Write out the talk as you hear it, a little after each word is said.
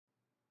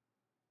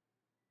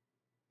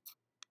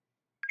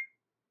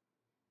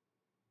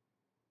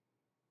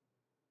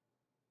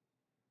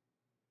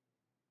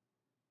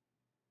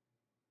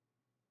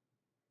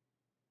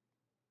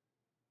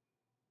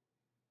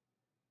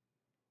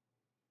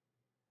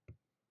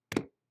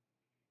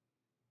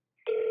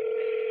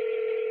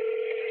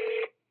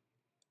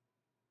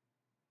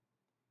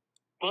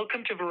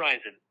Welcome to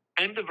Verizon.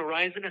 I'm the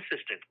Verizon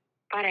assistant.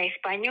 Para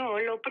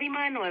español,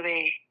 oprima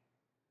 9.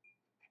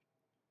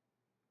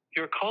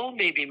 Your call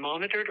may be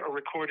monitored or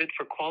recorded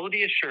for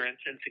quality assurance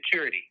and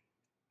security,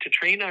 to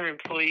train our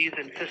employees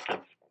and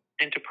systems,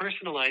 and to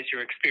personalize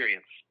your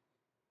experience.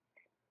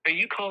 Are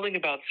you calling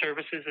about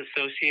services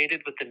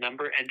associated with the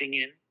number ending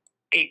in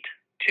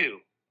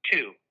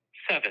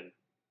 8227?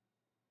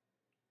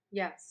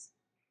 Yes.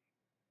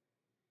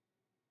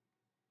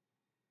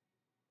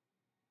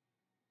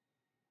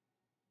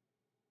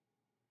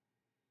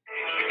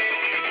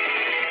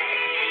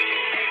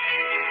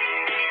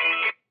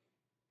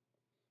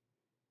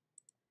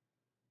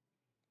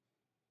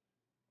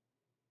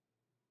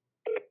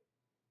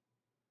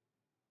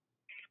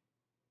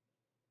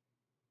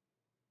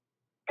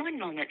 One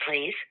moment,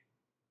 please.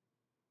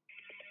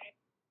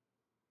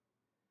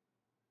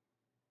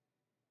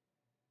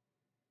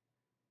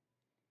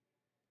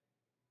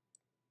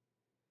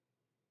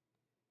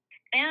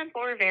 And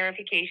for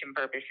verification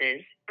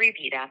purposes,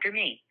 repeat after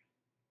me.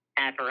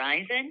 At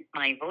Verizon,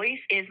 my voice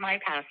is my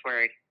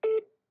password.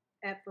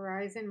 At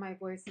Verizon, my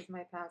voice is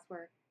my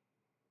password.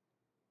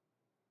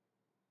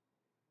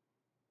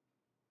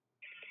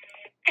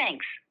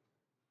 Thanks.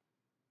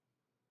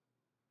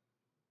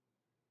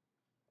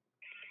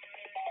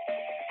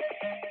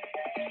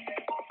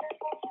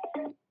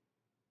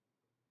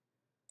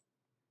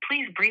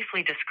 Please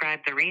briefly describe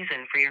the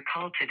reason for your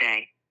call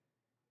today.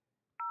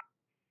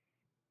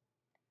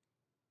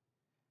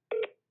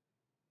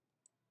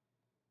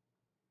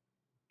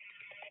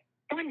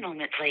 One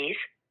moment, please.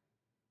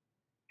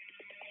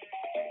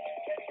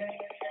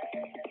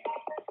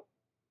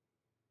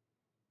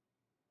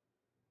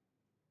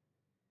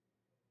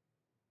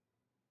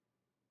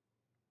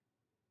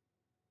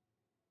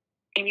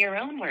 In your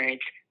own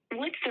words,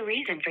 what's the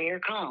reason for your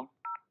call?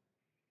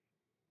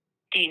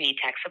 Do you need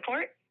tech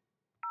support?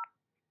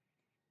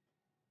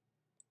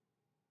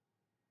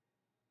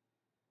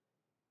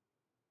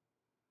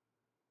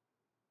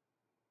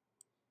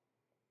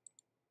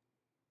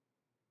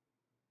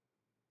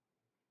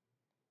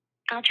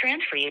 I'll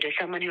transfer you to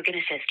someone who can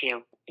assist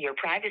you. Your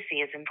privacy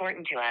is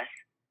important to us.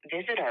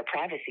 Visit our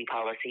privacy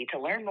policy to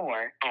learn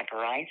more at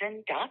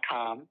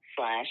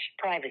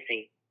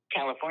verizon.com/privacy.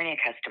 California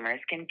customers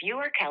can view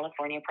our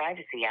California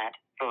privacy at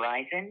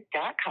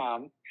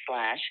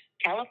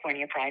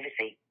verizon.com/California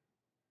privacy.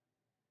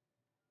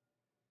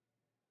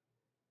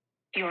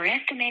 Your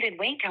estimated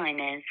wait time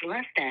is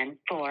less than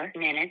 4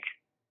 minutes.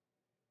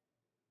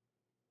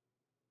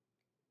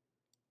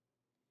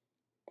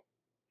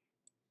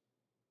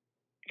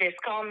 This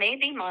call may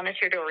be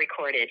monitored or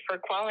recorded for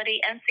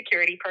quality and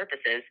security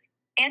purposes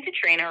and to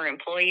train our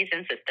employees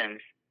and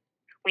systems.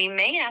 We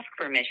may ask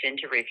permission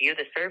to review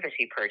the service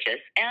you purchase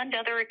and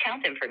other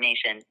account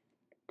information.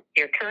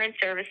 Your current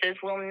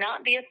services will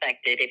not be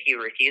affected if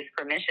you refuse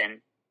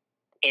permission.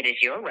 It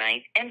is your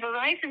right and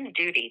Verizon's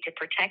duty to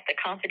protect the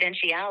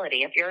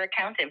confidentiality of your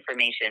account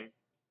information.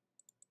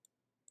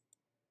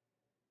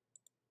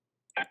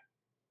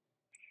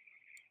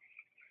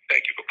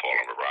 Thank you for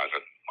calling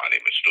Verizon. My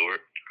name is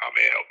Stuart. How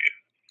may I help you?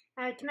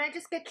 Can I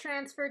just get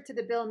transferred to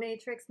the Bill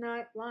Matrix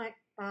line,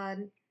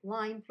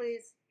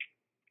 please?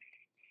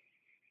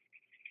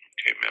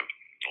 Okay, ma'am.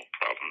 No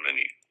problem.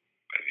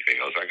 Anything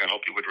else I can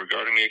help you with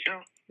regarding the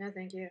account? No,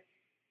 thank you.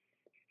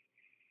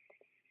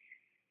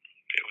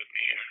 Bear with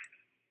me here.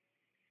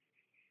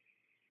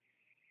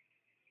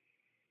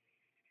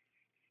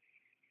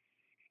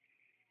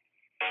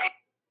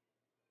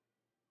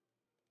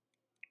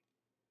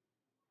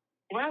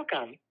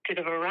 Welcome to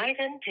the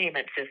Verizon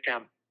Payment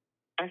System,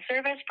 a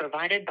service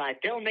provided by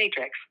Bill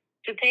Matrix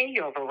to pay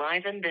your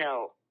Verizon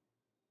bill.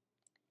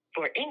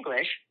 For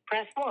English,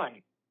 press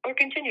 1 or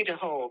continue to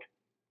hold.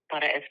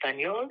 Para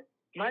español,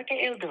 marque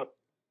el 2.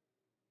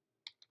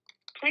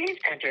 Please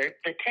enter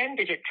the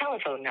 10-digit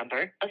telephone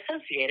number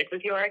associated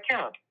with your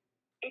account.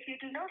 If you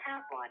do not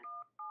have one,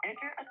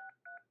 enter a...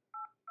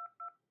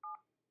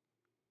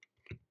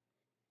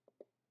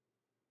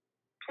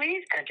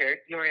 Please enter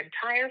your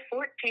entire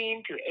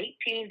 14 to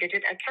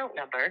 18-digit account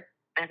number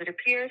as it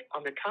appears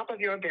on the top of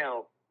your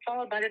bill,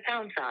 followed by the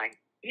pound sign.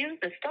 Use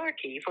the star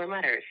key for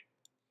letters.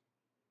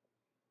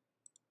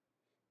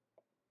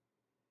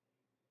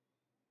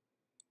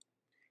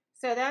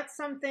 So that's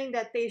something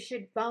that they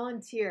should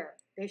volunteer.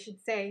 They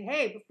should say,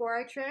 hey, before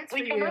I transfer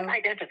We cannot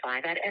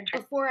identify that entry.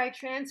 Before I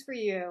transfer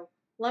you,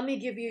 let me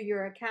give you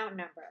your account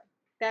number.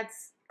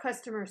 That's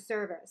customer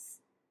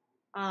service.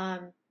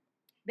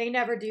 They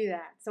never do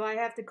that, so I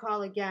have to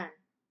call again.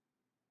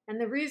 And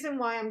the reason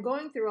why I'm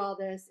going through all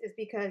this is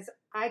because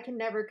I can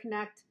never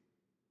connect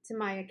to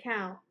my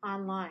account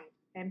online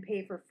and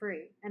pay for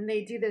free. And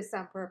they do this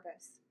on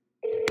purpose.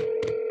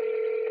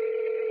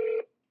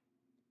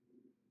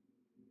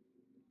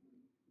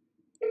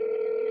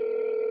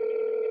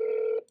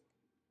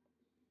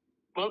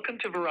 Welcome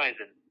to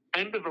Verizon.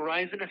 I'm the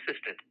Verizon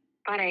assistant.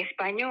 Para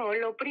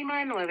español,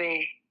 oprima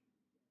 9.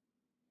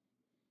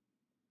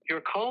 Your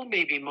call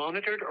may be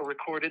monitored or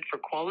recorded for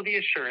quality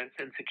assurance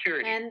and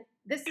security. And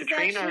this To is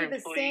train our actually the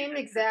employees same and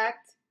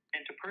exact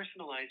and to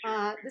personalize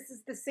your This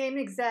is the same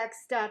exact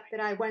step that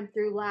I went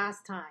through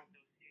last time.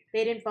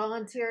 They didn't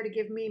volunteer to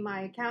give me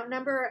my account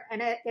number,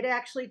 and it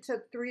actually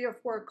took 3 or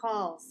 4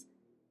 calls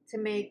to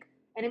make,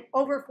 and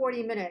over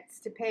 40 minutes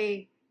to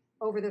pay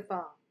over the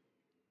phone.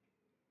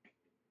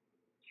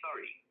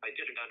 Sorry, I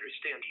didn't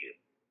understand you.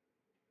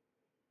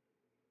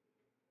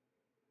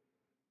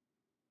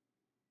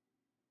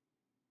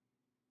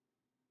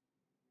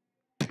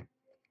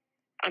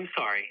 I'm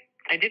sorry,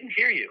 I didn't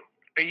hear you.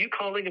 Are you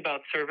calling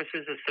about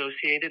services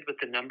associated with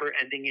the number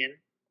ending in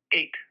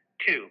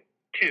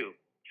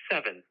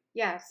 8227?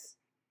 Yes.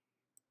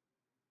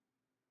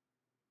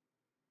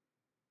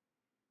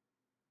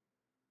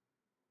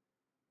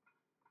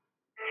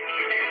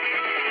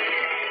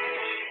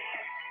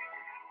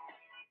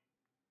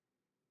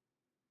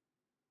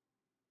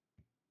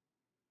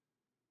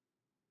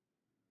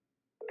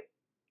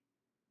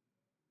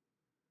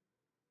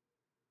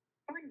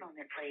 One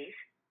moment, please.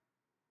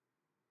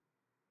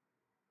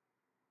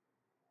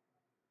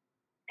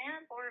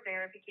 And for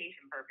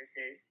verification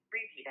purposes,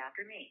 repeat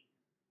after me.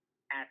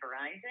 At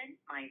Verizon,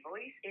 my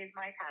voice is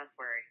my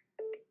password.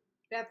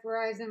 At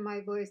Verizon,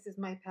 my voice is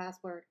my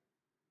password.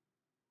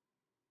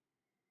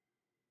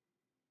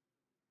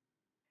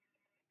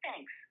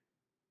 Thanks.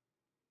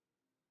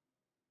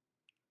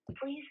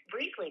 Please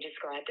briefly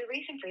describe the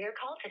reason for your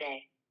call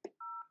today.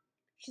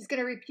 She's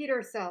going to repeat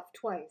herself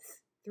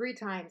twice. 3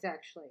 times,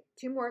 actually.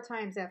 2 more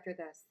times after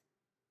this.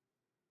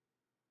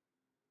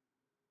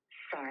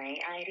 Sorry,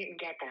 I didn't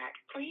get that.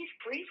 Please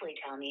briefly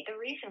tell me the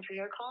reason for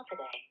your call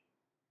today.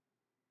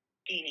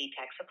 Do you need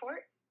tech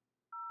support?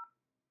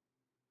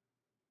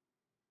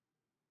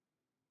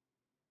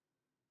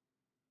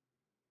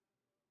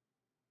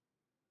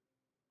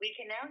 We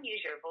can now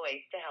use your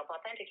voice to help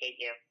authenticate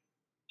you.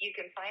 You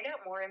can find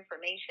out more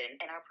information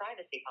in our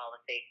privacy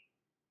policy.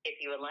 If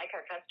you would like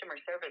our customer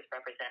service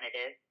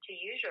representative to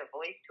use your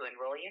voice to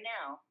enroll you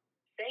now,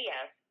 say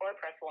yes or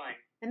press 1.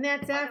 And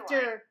that's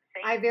after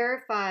I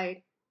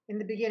verified in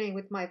the beginning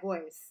with my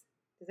voice.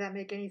 Does that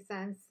make any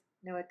sense?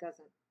 No, it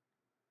doesn't.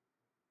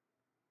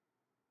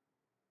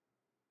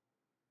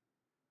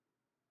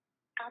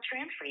 I'll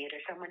transfer you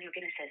to someone who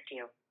can assist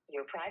you.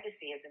 Your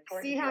privacy is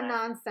important. See how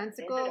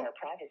nonsensical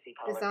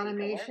this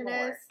automation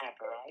is? At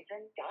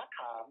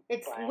Verizon.com.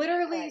 It's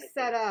literally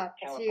set up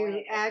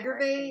to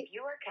aggravate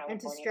and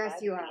to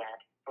stress you out.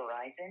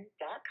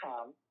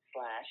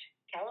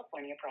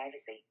 Verizon.com/California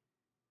Privacy.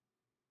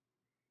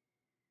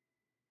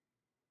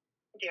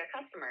 Dear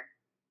customer,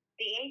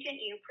 the agent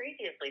you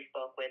previously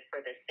spoke with for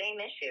the same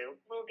issue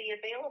will be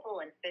available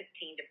in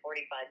 15 to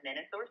 45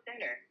 minutes or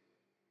sooner.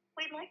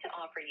 We'd like to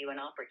offer you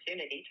an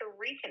opportunity to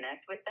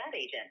reconnect with that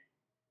agent.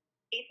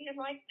 If you'd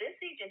like this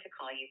agent to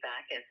call you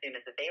back as soon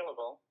as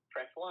available,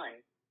 press 1.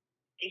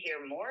 To hear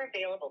more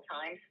available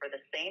times for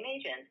the same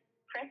agent,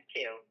 press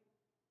 2.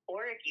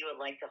 Or if you would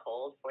like to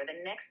hold for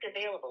the next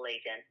available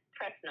agent,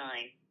 press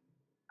 9.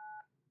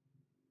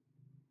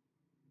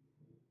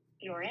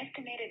 Your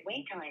estimated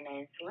wait time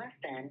is less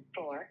than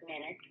 4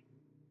 minutes.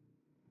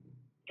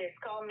 This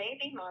call may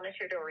be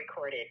monitored or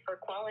recorded for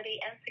quality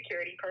and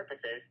security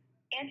purposes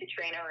and to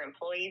train our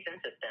employees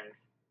and systems.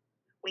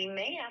 We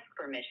may ask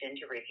permission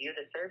to review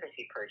the service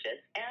you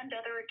purchase and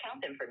other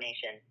account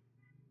information.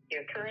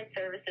 Your current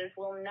services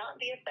will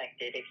not be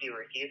affected if you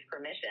refuse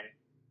permission.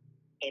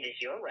 It is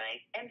your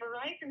right and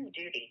Verizon's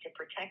duty to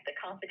protect the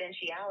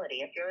confidentiality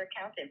of your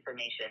account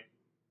information.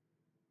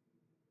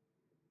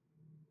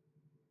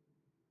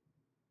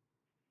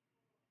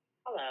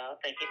 Hello,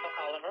 thank you for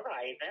calling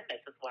Verizon.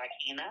 This is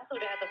Joaquina.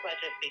 Who do I have the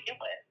pleasure of speaking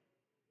with?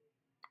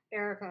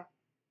 Erica.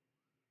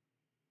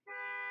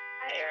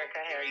 Hi, Erica.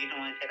 How are you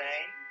doing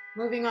today?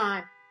 Moving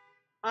on.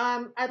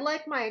 I'd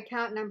like my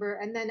account number,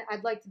 and then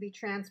I'd like to be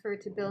transferred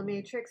to Bill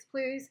Matrix,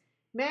 please.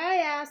 May I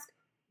ask,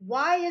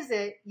 why is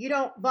it you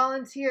don't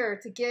volunteer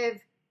to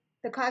give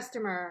the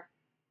customer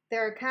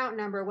their account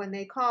number when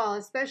they call,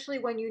 especially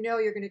when you know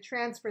you're going to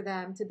transfer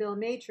them to Bill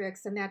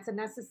Matrix, and that's a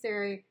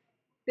necessary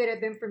bit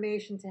of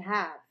information to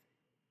have?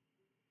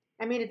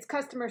 I mean, it's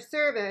customer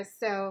service,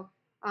 so,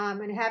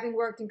 and having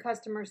worked in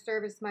customer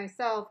service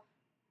myself,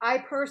 I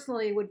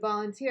personally would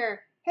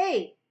volunteer,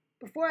 hey,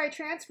 before I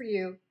transfer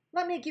you,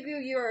 let me give you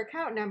your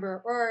account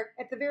number, or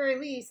at the very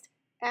least,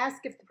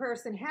 ask if the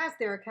person has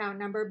their account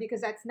number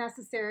because that's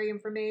necessary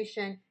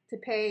information to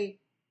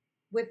pay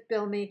with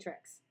Bill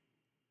Matrix.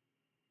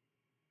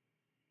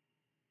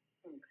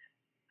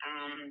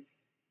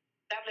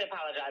 Definitely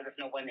apologize if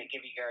no one did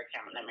give you your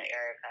account number,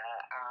 Erica.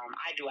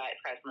 I do ask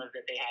customers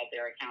if they have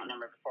their account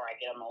number before I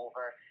get them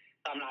over,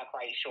 so I'm not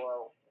quite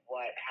sure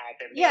what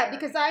happened. Yeah,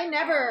 because I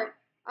never...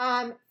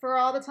 for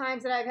all the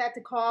times that I've had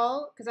to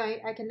call, because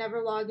I can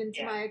never log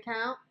into my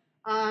account,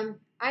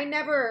 I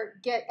never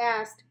get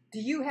asked,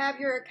 do you have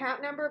your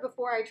account number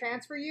before I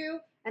transfer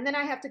you? And then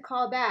I have to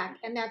call back,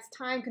 and that's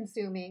time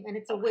consuming, and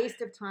it's a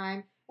waste of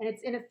time, and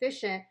it's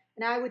inefficient.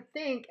 And I would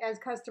think as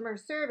customer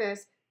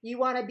service, you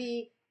want to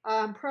be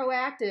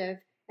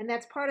proactive, and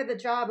that's part of the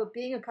job of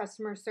being a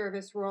customer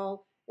service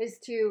role, is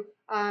to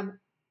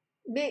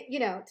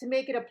to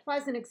make it a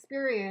pleasant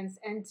experience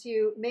and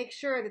to make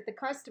sure that the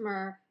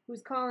customer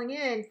who's calling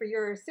in for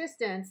your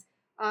assistance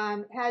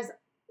has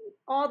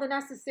all the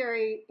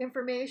necessary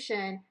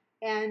information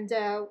and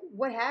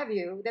what have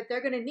you that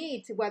they're going to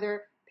need to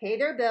whether pay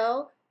their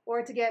bill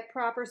or to get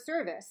proper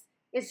service.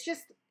 It's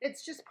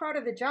just part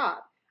of the job.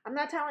 I'm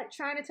not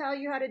trying to tell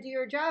you how to do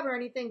your job or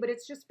anything, but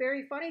it's just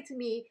very funny to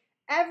me.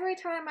 Every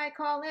time I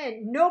call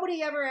in,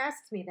 nobody ever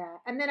asks me that.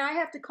 And then I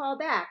have to call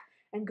back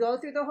and go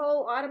through the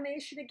whole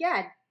automation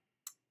again.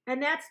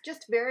 And that's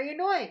just very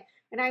annoying.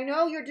 And I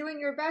know you're doing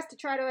your best to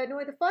try to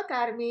annoy the fuck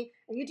out of me,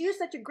 and you do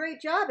such a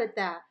great job at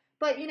that.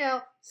 But,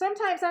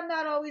 sometimes I'm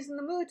not always in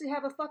the mood to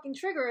have a fucking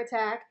trigger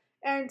attack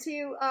and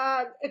to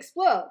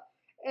explode.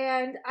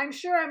 And I'm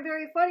sure I'm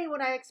very funny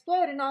when I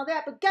explode and all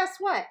that, but guess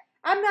what?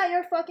 I'm not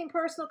your fucking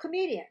personal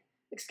comedian.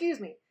 Excuse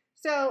me.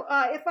 So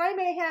if I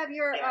may have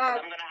your... I'm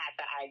going to have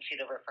to ask you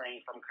to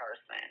refrain from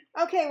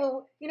cursing. Okay,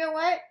 well, you know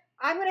what?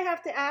 I'm going to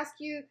have to ask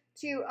you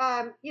to,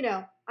 I'm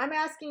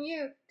asking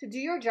you to do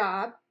your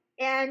job.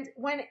 And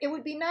when it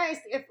would be nice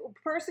if a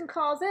person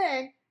calls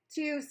in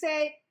to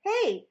say,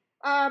 hey,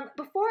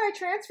 before I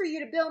transfer you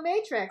to Bill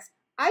Matrix,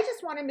 I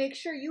just want to make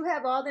sure you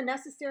have all the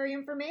necessary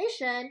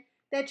information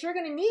that you're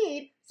going to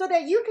need so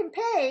that you can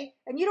pay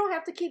and you don't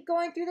have to keep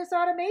going through this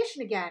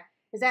automation again.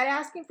 Is that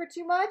asking for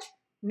too much?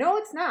 No,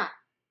 it's not.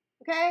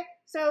 Okay?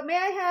 So may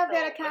I have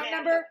that account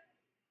number?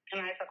 Can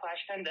I ask a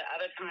question? The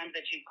other times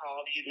that you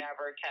called, you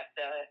never kept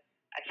the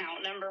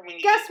account number when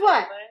you... Guess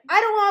what?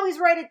 I don't always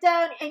write it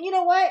down, and you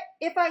know what?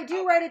 If I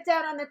do write it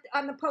down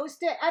on the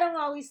Post-it, I don't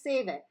always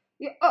save it.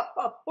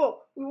 Are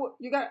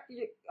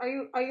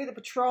you the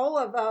patrol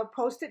of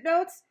Post-it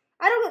notes?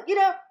 I don't,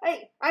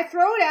 I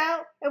throw it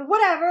out and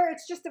whatever.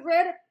 It's just a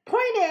random.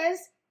 Point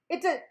is,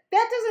 that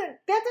doesn't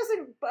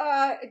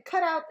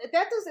cut out.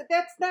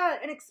 That's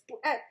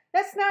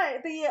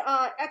not the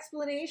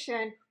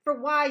explanation for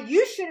why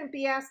you shouldn't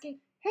be asking.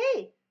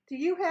 Hey, do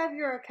you have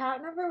your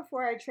account number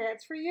before I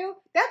transfer you?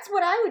 That's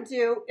what I would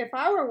do if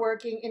I were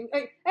working and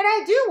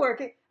I do work.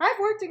 I've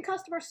worked in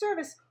customer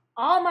service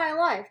all my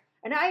life,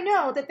 and I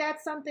know that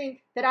that's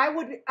something that I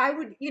would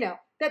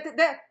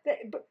that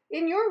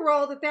in your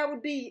role that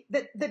would be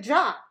the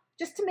job,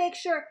 just to make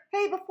sure,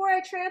 hey, before I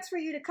transfer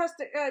you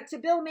to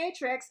Bill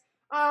Matrix,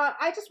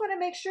 I just want to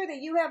make sure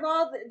that you have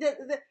all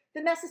the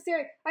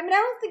necessary. I mean, I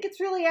don't think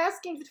it's really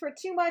asking for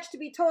too much to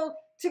be told,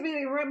 to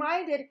be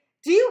reminded,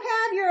 do you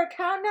have your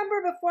account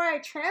number before I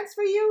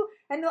transfer you?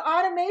 And the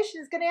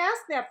automation is going to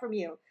ask that from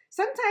you.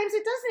 Sometimes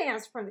it doesn't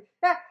ask from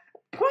that.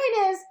 Point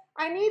is,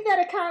 I need that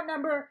account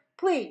number,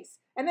 please.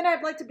 And then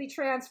I'd like to be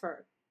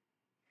transferred.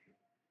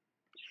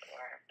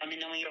 Let me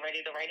know when you're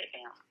ready to write it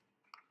down.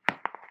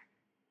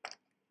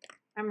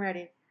 I'm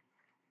ready.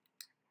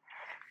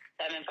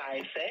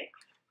 756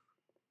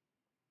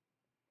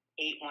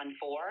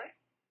 814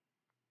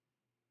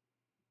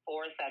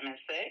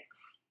 476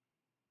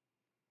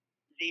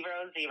 0001.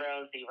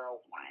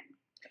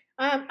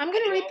 I'm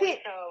going to repeat.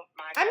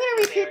 I'm going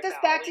to repeat this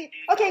back to you.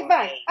 Okay,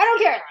 fine. I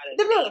don't care.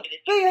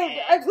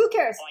 Who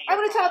cares? I'm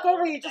going to talk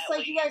over you just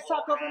like you guys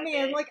talk over me.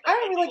 And I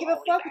don't really give a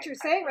fuck what you're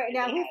saying right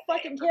now. Who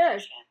fucking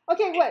cares?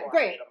 Okay, what?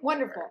 Great.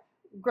 Wonderful.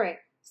 Great.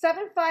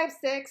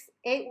 756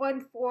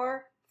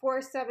 814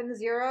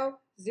 470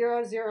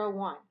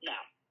 001. No.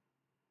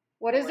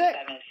 What is it?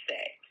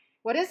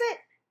 What is it?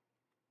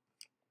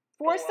 476?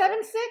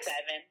 476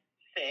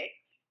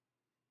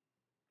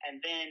 and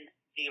then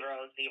 0001.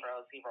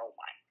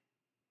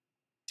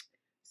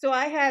 So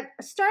I have,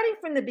 starting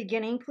from the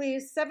beginning,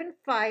 please,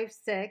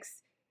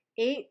 756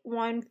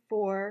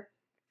 814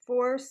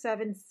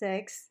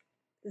 476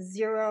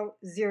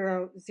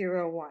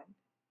 0001.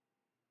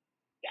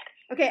 Yes.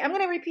 Okay, I'm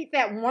going to repeat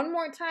that one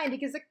more time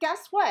because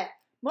guess what?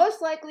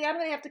 Most likely I'm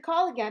going to have to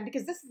call again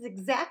because this is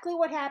exactly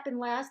what happened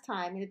last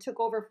time, and it took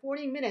over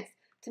 40 minutes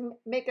to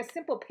make a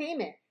simple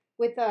payment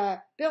with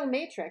Bill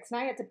Matrix, and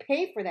I had to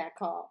pay for that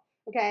call.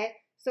 Okay,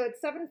 so it's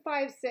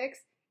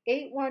 756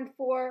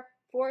 814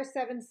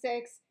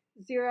 476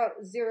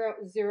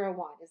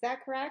 0001. Is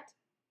that correct?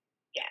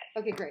 Yes.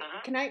 Okay, great.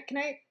 Can I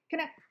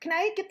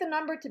get the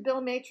number to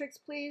Bill Matrix,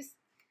 please?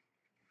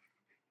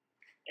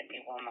 Give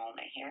me one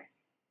moment here.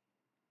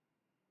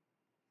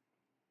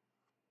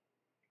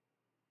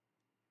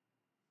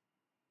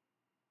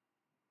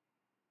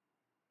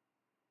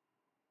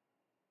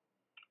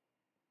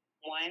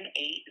 One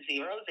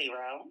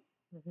 800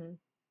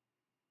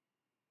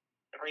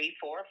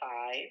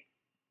 345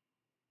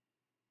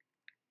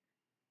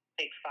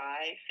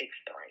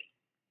 6563.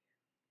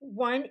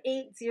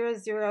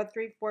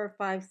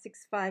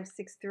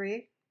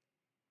 1-800-345-6563.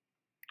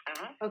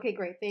 Okay,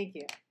 great. Thank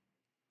you.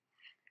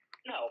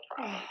 No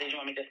problem. Did you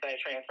want me to start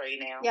transfer you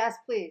now? Yes,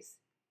 please.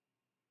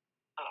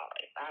 All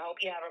right. I hope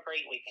you have a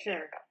great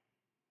weekend. Sure.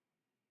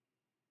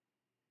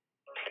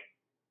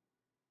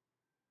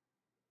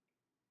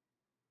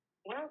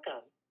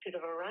 Welcome to the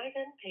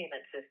Verizon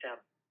Payment System,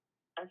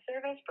 a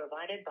service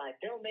provided by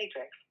Bill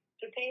Matrix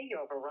to pay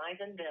your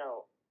Verizon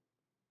bill.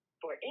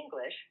 For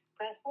English,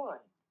 press 1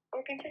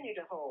 or continue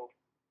to hold.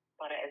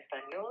 Para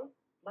Español,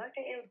 marque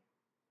el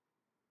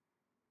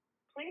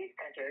Please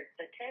enter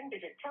the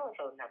 10-digit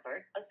telephone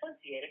number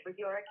associated with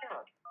your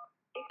account.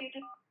 If you do,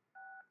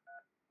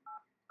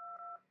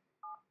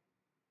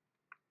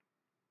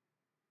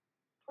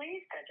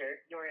 please enter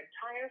your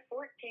entire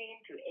 14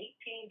 to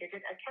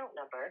 18-digit account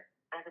number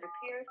as it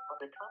appears on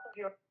the top of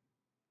your.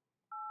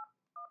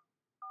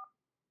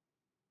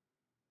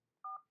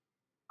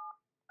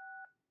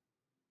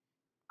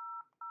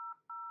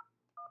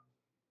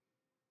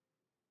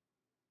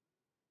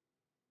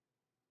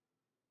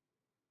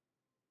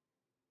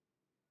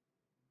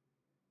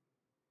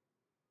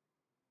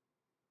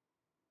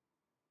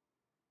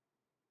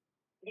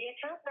 The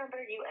account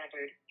number you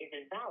entered is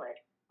invalid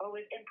or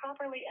was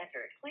improperly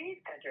entered. Please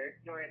enter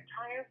your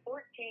entire 14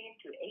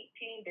 to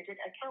 18-digit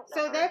account number.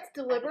 So that's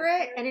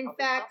deliberate, and in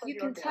fact, you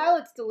can tell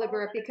it's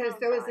deliberate because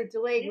there was a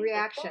delayed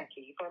reaction.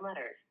 Key for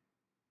letters.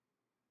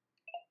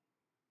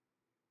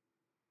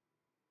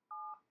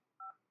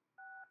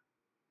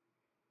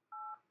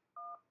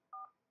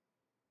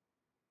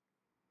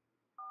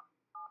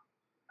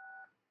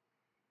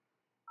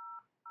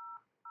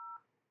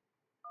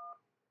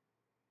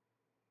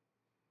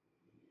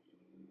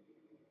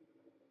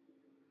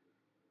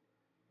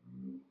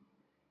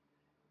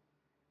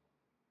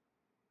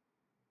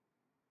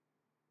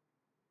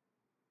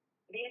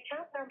 The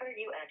account number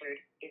you entered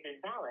is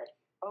invalid.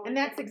 And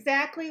that's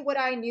exactly what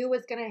I knew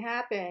was going to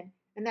happen.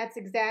 And that's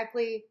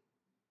exactly,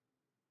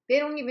 they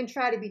don't even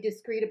try to be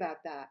discreet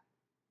about that.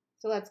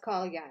 So let's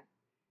call again.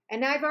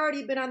 And I've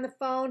already been on the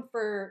phone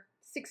for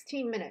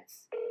 16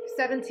 minutes,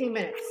 17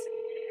 minutes.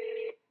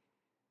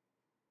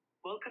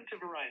 Welcome to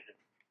Verizon.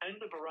 I'm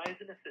the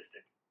Verizon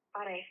assistant.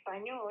 Para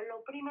español,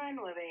 oprima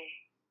 9.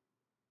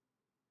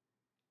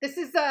 This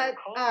is Your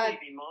call may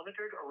be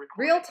monitored or recorded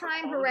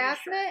real-time for quality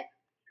harassment. assurance.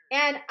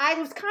 And I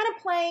was kind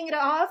of playing it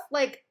off.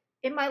 Like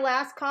in my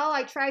last call,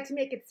 I tried to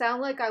make it sound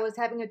like I was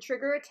having a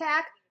trigger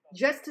attack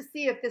just to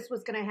see if this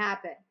was going to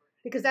happen.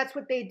 Because that's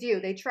what they do.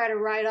 They try to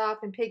write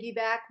off and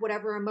piggyback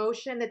whatever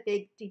emotion that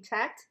they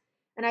detect.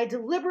 And I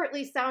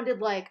deliberately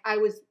sounded like I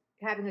was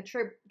having a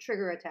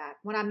trigger attack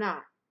when I'm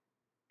not.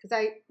 Because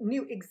I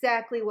knew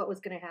exactly what was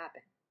going to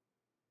happen.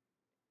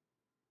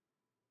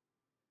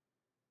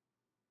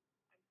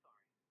 I'm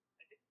sorry,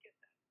 I didn't get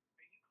that.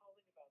 Are you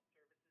calling about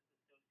services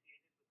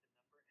associated with the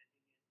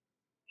number ending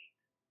in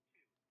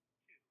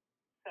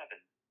 8227?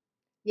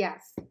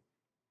 Yes.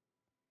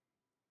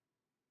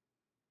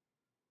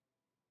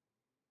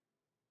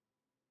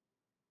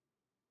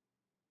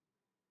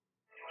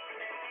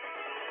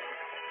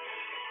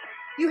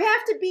 You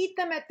have to beat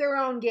them at their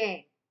own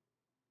game.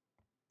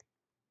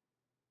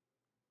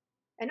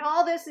 And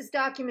all this is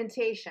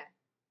documentation.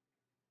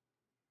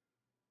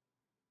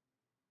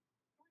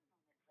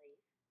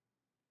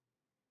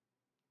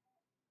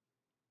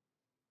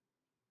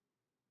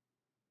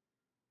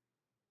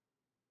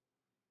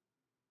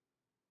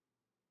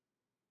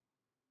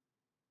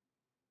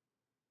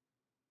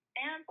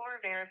 And for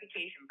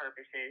verification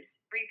purposes,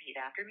 repeat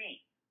after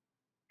me.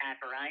 At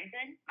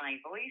Verizon,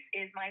 my voice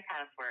is my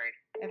password.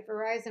 At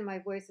Verizon, my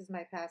voice is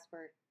my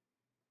password.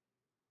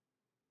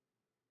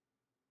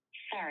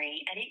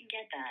 Sorry, I didn't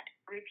get that.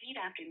 Repeat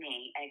after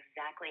me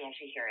exactly as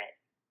you hear it.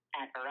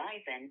 At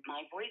Verizon,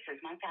 my voice is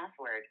my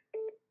password.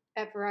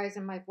 At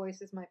Verizon, my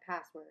voice is my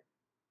password.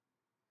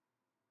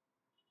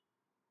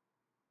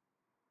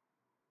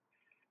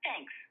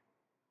 Thanks.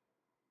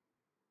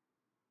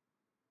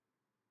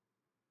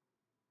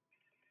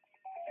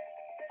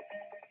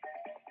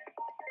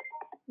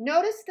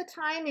 Notice the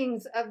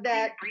timings of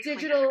that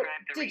digital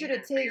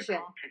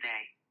digitization.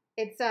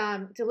 It's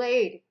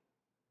delayed,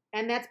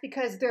 and that's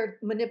because they're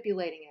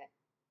manipulating it.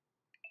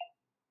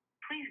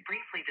 Please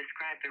briefly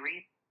describe the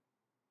reason.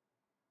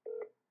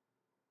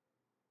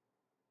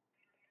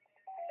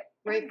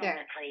 Right there.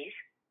 Moment, please.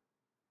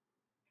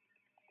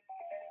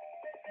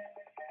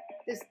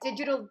 This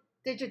digital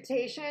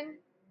digitation,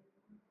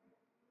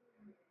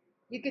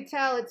 you could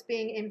tell it's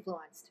being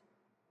influenced.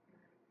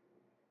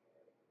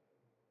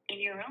 In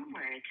your own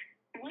words,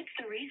 what's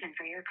the reason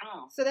for your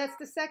call? So that's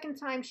the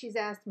second time she's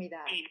asked me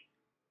that.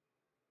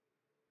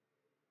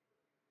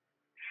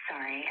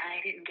 Sorry, I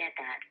didn't get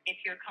that.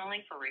 If you're calling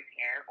for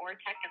repair or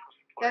technical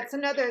support. That's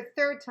another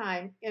third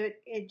time.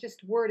 It just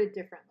worded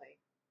differently.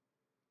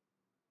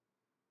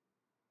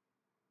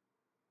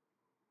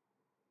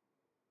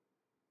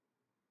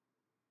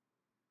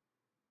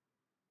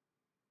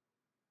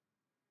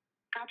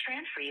 I'll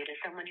transfer you to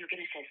someone who can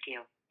assist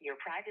you. Your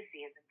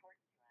privacy is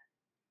important to us.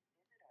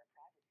 Visit our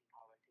privacy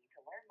policy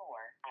to learn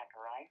more at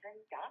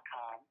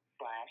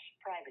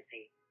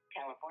verizon.com/privacy.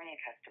 California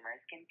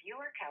customers can view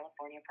our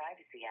California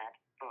privacy at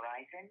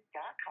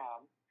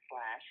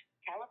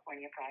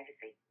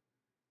verizon.com/CaliforniaPrivacy.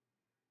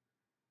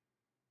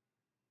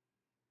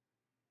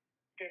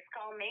 This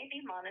call may be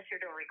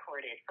monitored or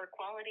recorded for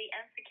quality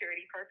and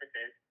security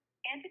purposes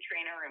and to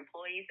train our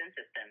employees and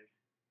systems.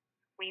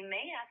 We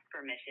may ask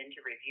permission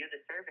to review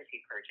the service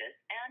you purchase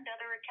and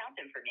other account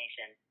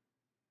information.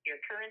 Your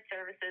current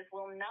services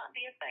will not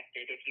be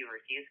affected if you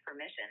refuse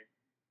permission.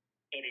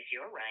 It is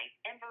your right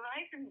and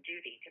Verizon's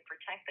duty to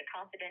protect the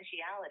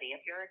confidentiality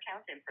of your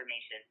account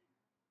information.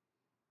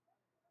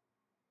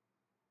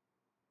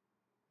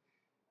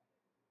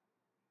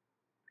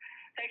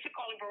 Thanks for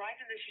calling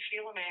Verizon. This is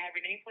Sheila. May I have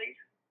your name, please?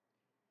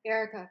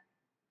 Erica.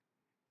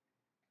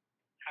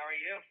 How are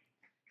you?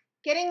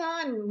 Getting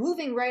on,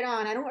 moving right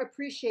on. I don't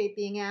appreciate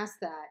being asked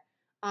that.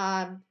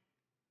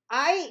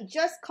 I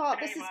just called.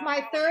 This is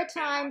my third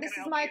time. This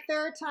is my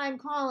third time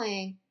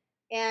calling,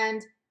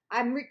 and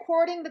I'm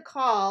recording the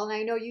call. And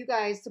I know you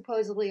guys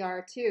supposedly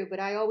are too, but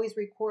I always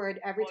record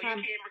every time.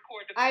 You can't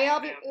record the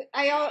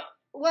call,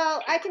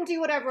 well, I can do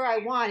whatever I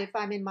want if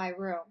I'm in my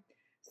room.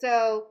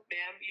 So,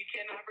 ma'am, you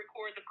cannot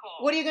record the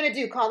call. What are you gonna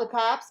do? Call the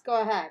cops? Go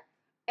ahead.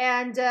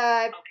 And okay, so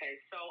I'm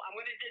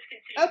gonna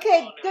discontinue.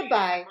 Okay,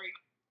 goodbye.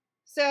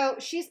 So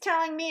she's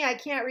telling me I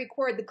can't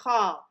record the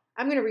call.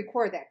 I'm gonna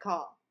record that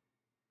call.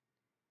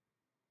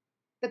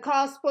 The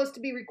call's supposed to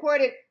be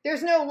recorded.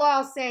 There's no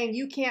law saying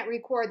you can't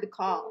record the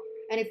call.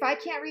 And if I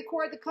can't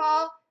record the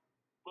call,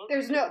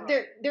 there's no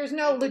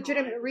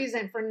legitimate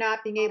reason for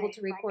not being able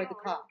to record the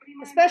call,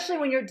 especially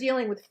when you're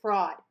dealing with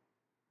fraud.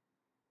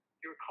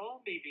 Your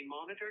call may be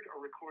monitored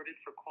or recorded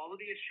for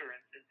quality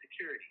assurance and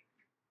security.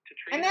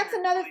 And that's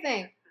another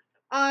thing.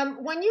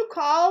 When you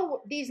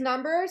call these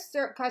numbers,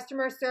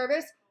 customer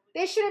service,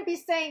 they shouldn't be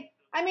saying,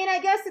 I mean, I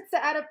guess it's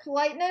out of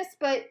politeness,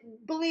 but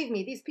believe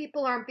me, these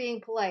people aren't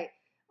being polite.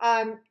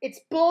 It's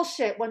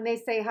bullshit when they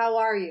say, how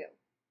are you?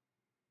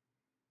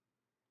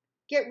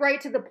 Get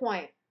right to the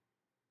point. I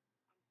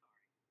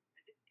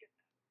didn't get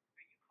that.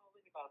 Are you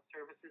calling about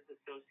services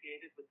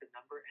associated with the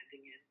number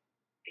ending in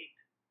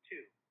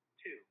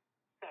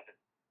 8227?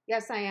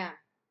 Yes, I am.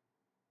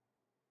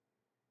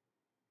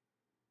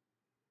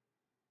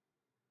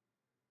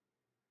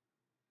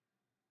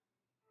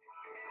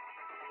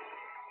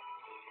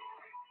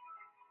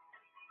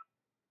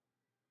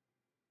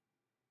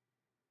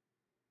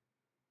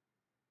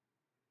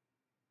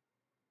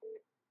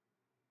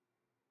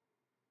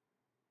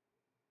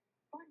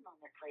 One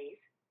moment, please.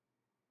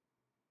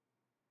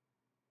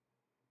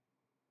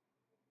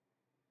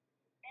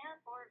 And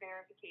for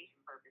verification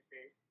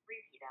purposes,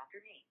 repeat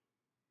after me.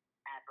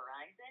 At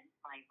Verizon,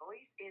 my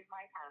voice is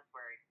my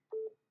password.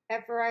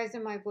 At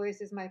Verizon, my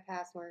voice is my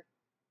password.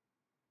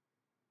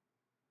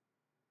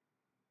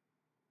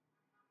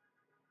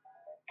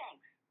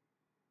 Thanks.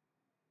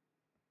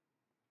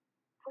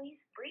 Please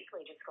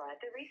briefly describe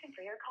the reason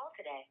for your call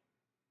today.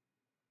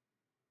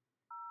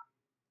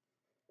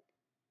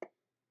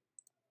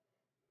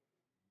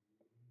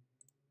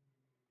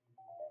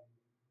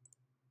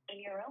 In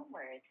your own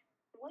words,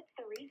 what's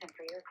the reason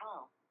for your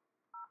call?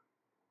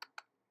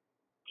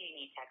 Do you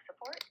need tech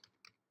support?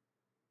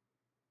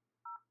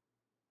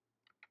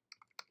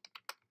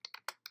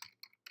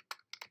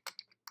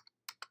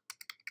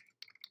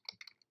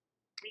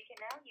 We can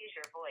now use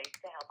your voice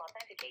to help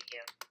authenticate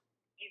you.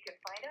 You can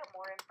find out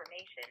more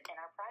information in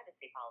our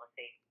privacy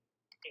policy.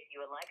 If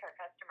you would like our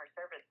customer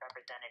service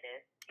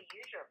representative to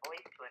use your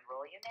voice to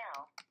enroll you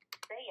now,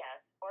 say yes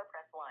or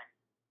press 1.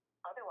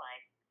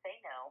 Otherwise, say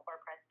no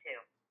or press 2.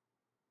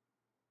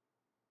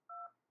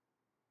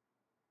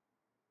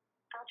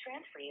 I'll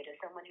transfer you to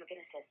someone who can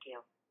assist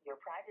you.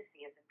 Your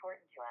privacy is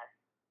important to us.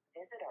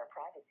 Visit our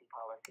privacy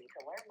policy to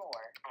learn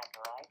more at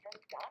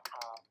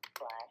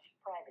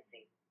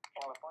verizon.com/privacy.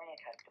 California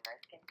customers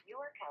can view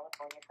our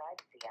California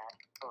privacy at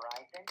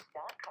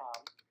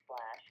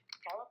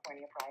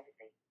verizon.com/California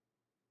privacy.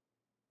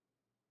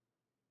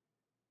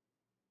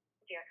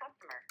 Dear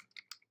customer,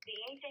 the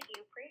agent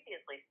you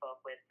previously spoke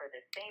with for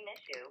the same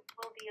issue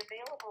will be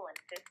available in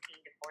 15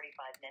 to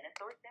 45 minutes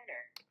or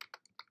sooner.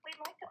 We'd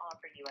like to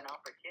offer you an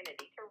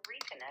opportunity to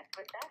reconnect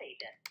with that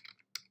agent.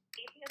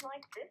 If you'd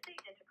like this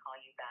agent to call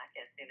you back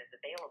as soon as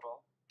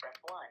available, press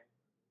 1.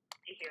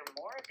 To hear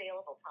more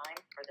available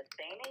times for the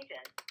same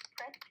agent,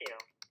 press 2.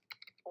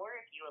 Or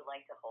if you would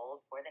like to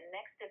hold for the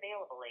next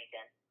available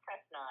agent,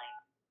 press 9.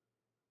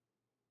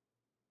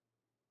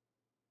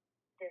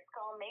 This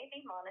call may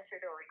be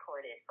monitored or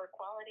recorded for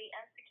quality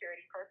and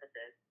security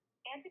purposes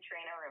and to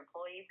train our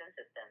employees and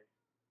systems.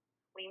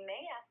 We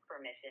may ask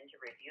permission to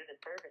review the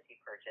service you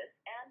purchase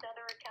and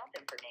other account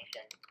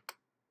information.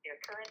 Your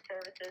current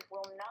services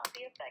will not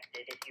be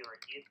affected if you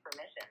refuse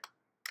permission.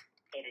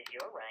 It is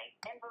your right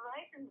and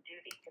Verizon's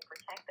duty to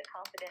protect the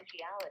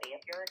confidentiality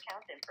of your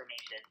account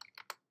information.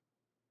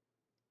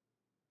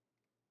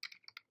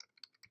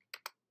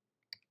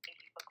 Thank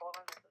you for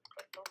calling. This is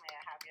Crystal. May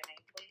I have your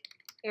name, please?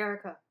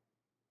 Erica.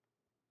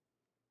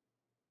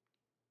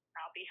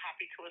 I'll be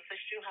happy to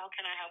assist you. How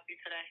can I help you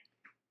today?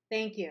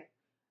 Thank you.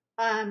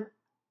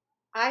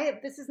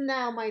 This is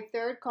now my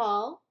third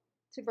call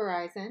to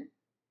Verizon.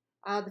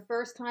 The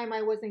first time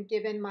I wasn't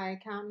given my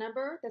account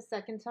number. The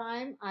second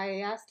time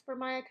I asked for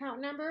my account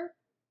number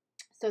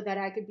so that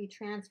I could be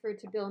transferred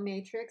to Bill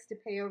Matrix to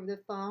pay over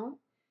the phone.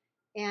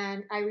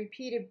 And I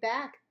repeated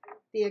back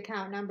the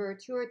account number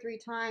 2 or 3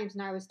 times,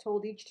 and I was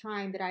told each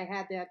time that I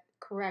had the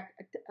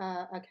correct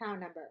account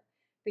number.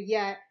 But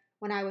yet,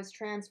 when I was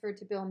transferred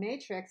to Bill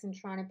Matrix and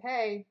trying to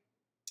pay,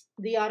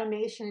 the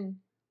automation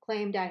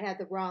claimed I had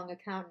the wrong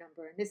account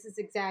number. And this is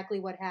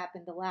exactly what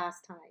happened the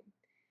last time.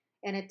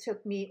 And it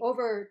took me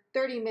over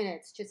 30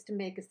 minutes just to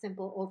make a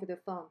simple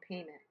over-the-phone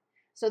payment.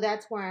 So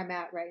that's where I'm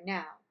at right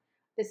now.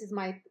 This is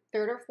my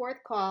third or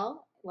fourth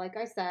call, like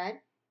I said,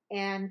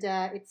 and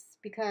it's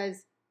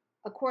because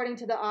according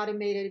to the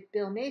automated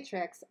bill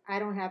matrix, I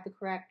don't have the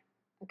correct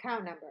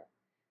account number.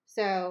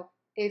 So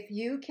if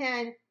you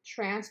can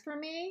transfer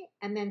me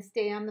and then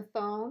stay on the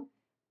phone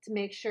to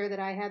make sure that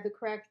I have the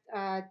correct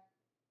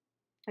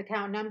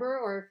account number,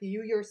 or if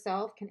you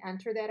yourself can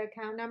enter that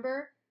account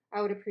number,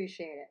 I would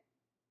appreciate it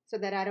so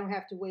that I don't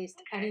have to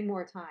waste any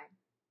more time.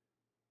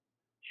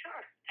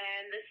 Sure.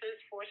 And this is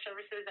for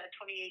services at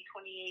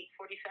 2828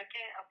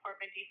 42nd,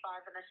 apartment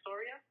D5 in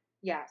Astoria?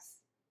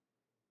 Yes.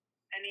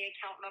 And the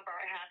account number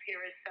I have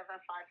here is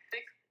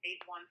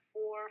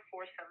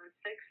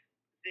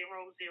 756-814-476-0001.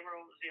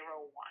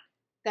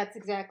 That's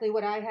exactly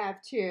what I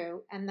have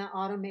too, and the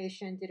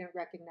automation didn't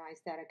recognize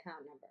that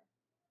account number.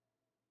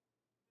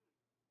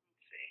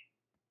 Let's see.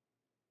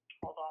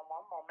 Hold on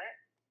one moment.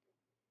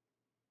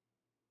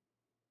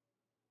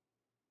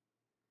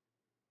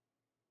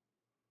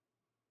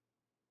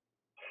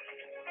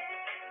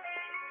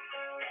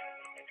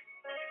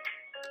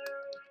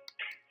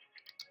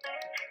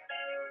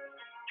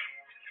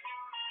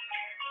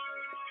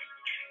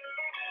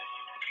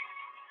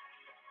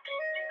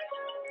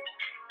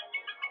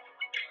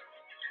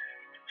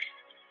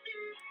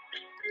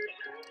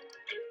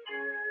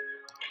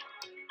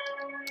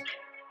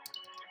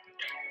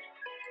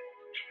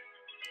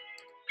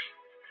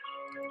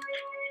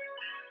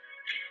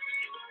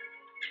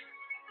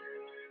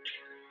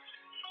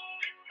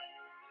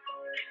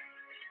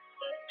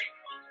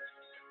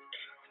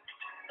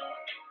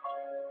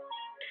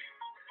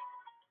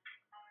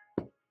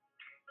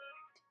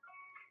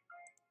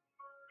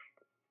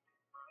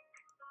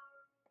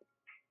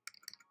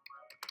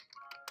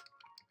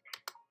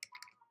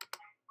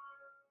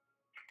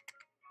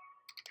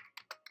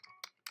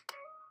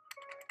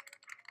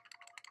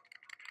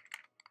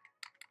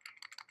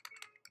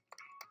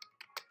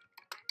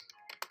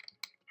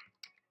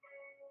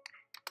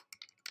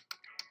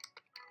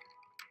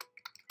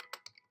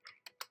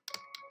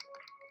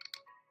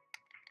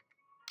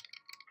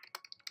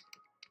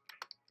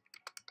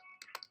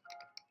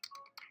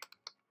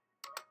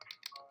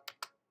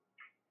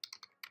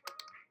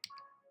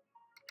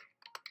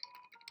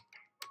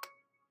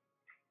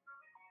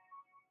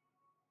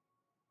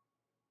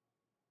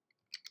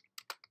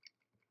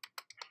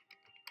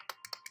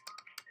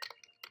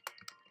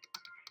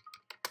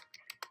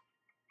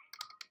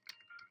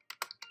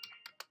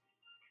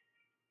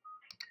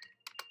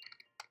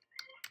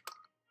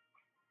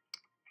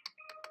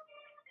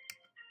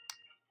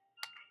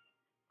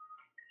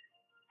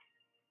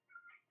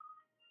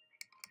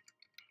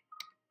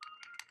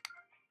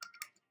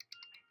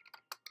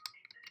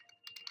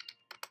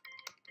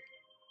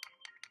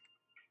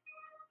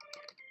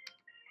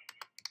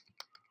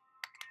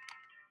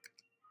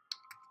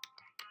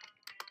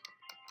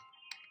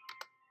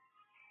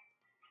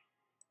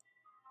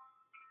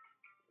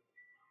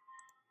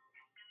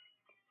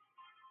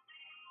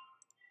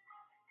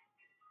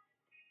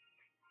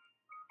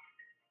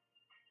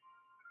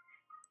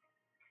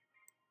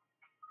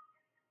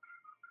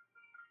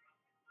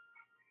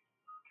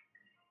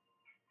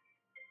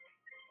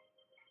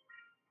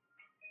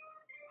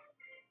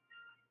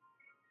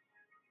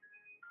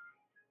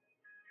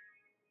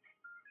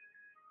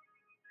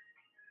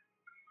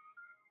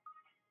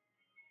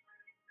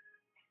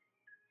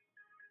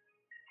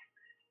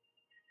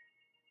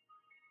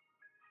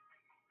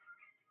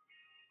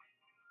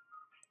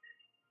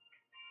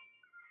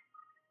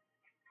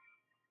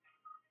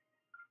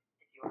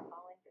 You are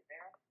calling to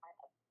verify.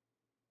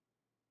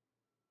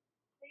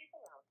 Please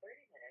allow 30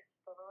 minutes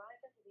for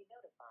Verizon to be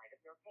notified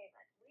of your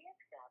payment. We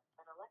accept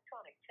an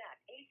electronic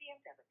check ATM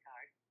debit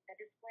card that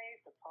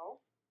displays the Pulse,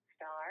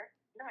 Star,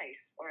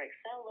 Nice, or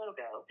Excel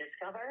logo,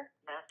 Discover,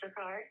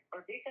 MasterCard,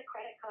 or Visa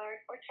credit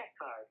card or check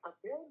card. A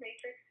bill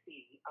matrix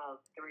fee of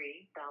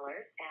 $3.50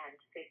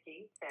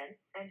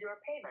 and your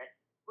payment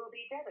will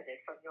be debited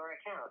from your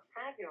account.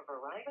 Have your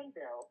Verizon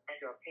bill and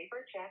your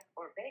paper check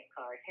or bank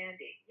card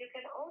handy. You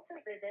can also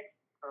visit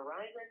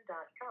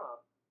Verizon.com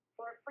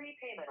for free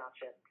payment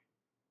options.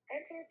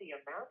 Enter the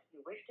amount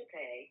you wish to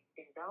pay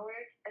in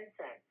dollars and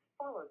cents,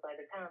 followed by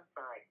the pound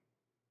sign.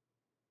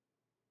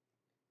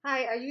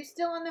 Hi, are you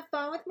still on the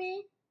phone with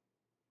me?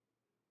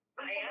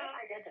 I am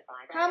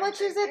identified. How much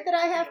is it that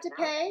I have to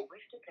pay? You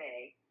wish to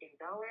pay in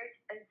dollars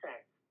and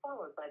cents,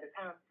 followed by the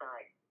pound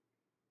sign.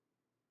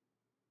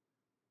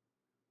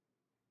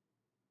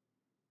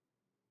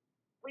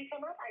 We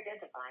cannot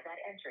identify that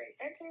entry.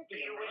 Enter the Do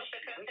you wish to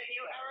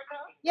continue,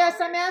 Erica? Yes,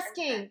 I'm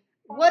asking.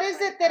 What is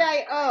it that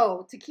I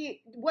owe to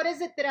keep? What is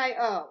it that I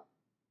owe?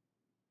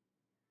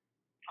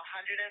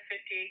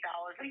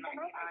 $158.99. We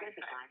cannot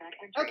identify that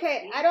entry.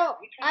 Okay,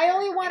 I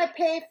only want to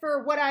pay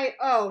for what I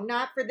owe,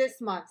 not for this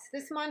month's.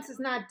 This month's is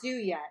not due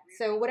yet,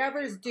 so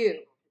whatever's due.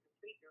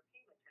 Complete your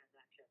payment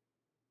transaction.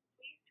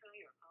 Please try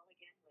your call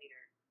again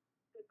later.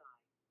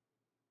 Goodbye.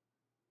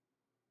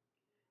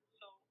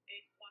 So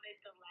it wanted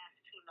the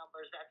last two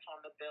numbers that's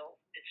on the bill.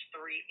 It's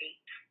 38.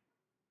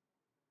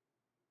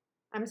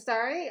 I'm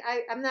sorry,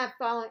 I'm not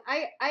following.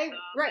 The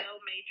right. bill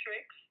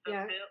matrix.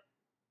 Yeah.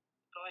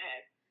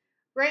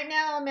 Right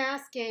now I'm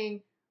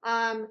asking,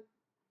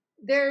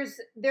 there's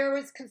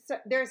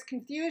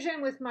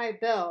confusion with my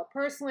bill.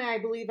 Personally, I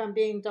believe I'm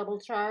being double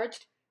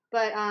charged,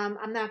 but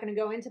I'm not going to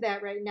go into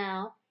that right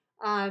now.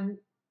 Um,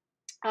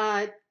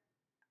 uh,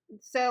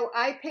 so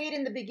I paid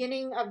in the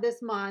beginning of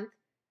this month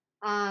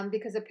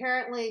because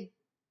apparently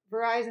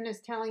Verizon is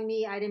telling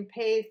me I didn't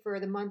pay for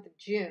the month of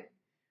June.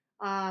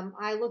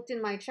 I looked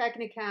in my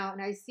checking account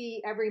and I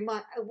see every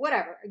month,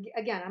 whatever.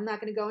 Again, I'm not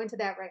going to go into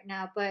that right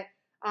now, but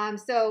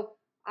so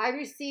I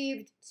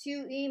received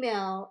 2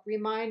 email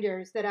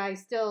reminders that I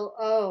still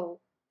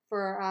owe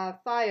for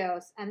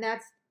Fios, and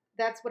that's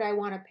what I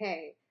want to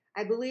pay.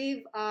 I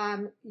believe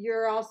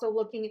you're also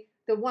looking.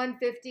 The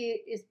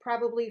 150 is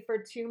probably for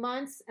 2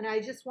 months, and I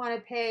just want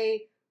to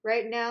pay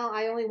right now.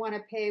 I only want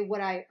to pay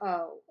what I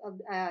owe,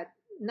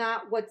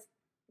 not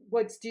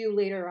what's due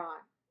later on,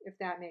 if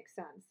that makes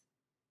sense.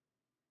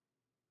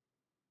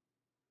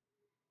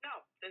 No,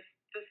 this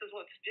is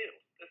what's due.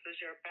 This is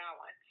your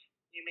balance.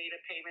 You made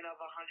a payment of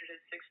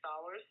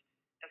 $106.48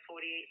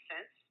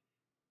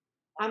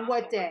 on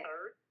what day?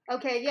 3rd.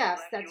 Okay,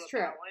 yes, that's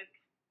true.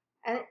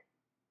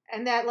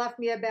 And that left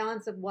me a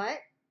balance of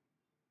what?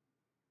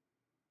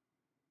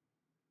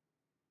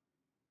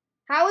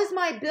 How is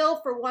my bill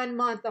for 1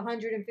 month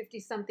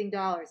 $150 something?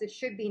 It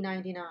should be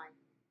 $99.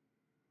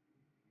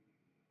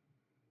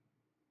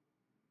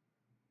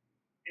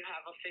 You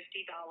have a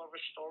 $50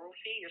 restoral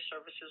fee. Your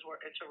services were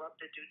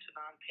interrupted due to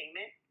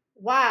non-payment.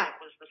 Wow.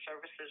 That was the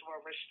services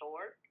were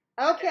restored.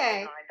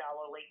 Okay.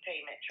 $9 late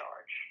payment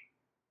charge.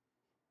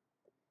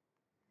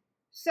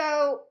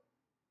 So,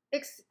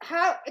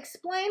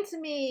 explain to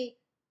me,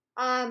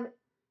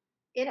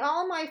 in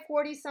all my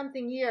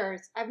 40-something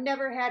years, I've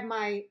never had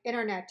my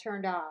internet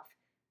turned off,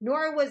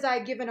 nor was I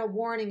given a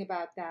warning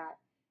about that.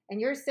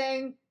 And you're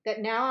saying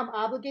that now I'm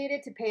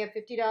obligated to pay a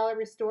 $50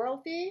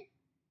 restoral fee?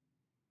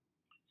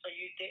 So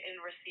you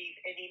didn't receive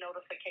any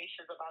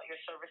notifications about your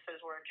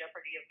services were in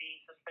jeopardy of being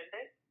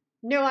suspended?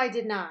 No, I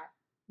did not.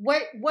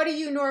 What do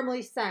you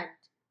normally send?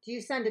 Do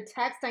you send a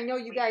text? I know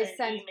you guys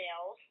send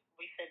emails.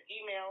 We send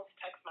emails,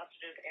 text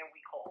messages, and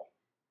we call.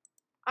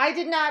 I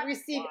did not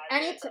receive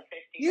any.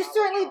 You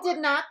certainly did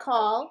not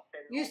call.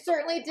 You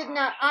certainly did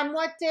not. On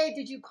what day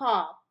did you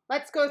call?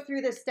 Let's go through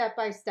this step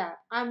by step.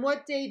 On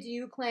what day do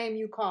you claim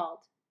you called?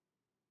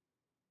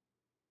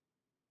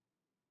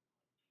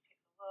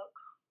 Look.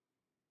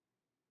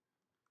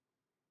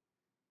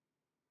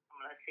 I'm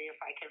going to see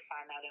if I can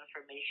find that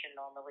information.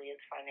 Normally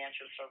it's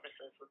financial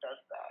services who does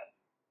that.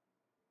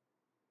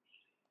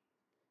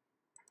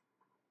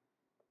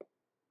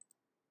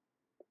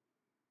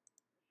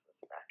 This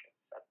was back in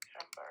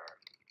September.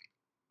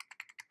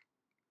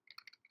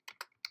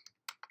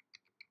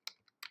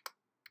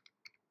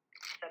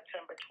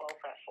 September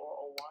 12th at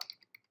 4:01.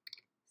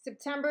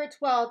 September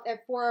 12th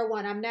at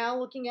 4:01. I'm now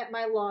looking at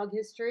my log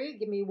history.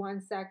 Give me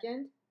 1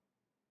 second.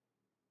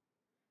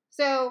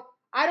 So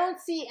I don't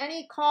see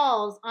any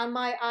calls on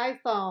my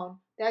iPhone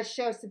that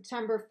show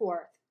September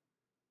 4th.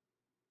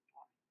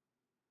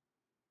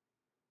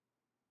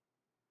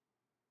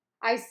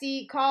 I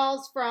see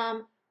calls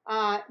from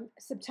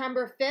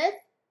September 5th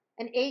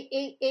and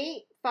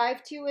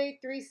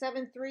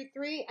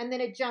 888-528-3733, and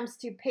then it jumps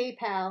to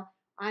PayPal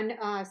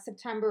on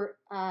September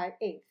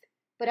 8th.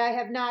 But I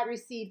have not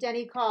received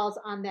any calls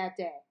on that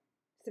day,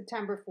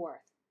 September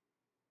 4th.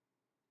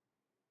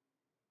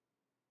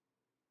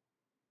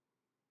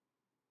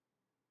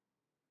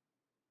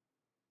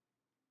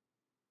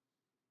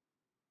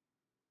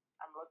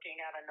 I'm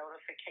looking at a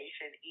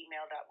notification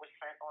email that was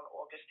sent on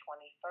August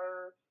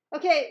 23rd.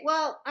 Okay,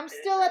 well, I'm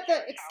still at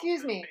the,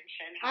 excuse me.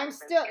 I'm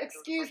still,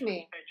 excuse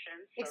me.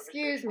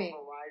 Excuse me.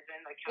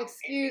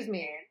 Excuse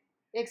me.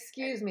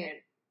 Excuse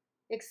me.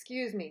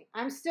 Excuse me.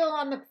 I'm still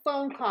on the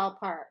phone call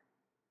part.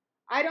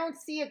 I don't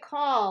see a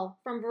call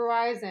from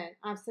Verizon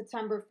on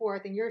September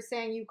 4th, and you're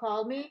saying you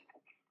called me?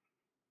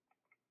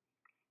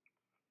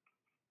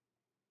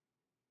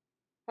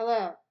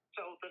 Hello?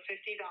 So the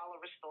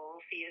 $50 restoral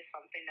fee is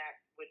something that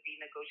would be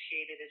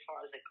negotiated as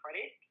far as a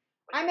credit?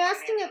 I'm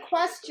asking a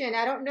question.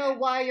 I don't know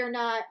why you're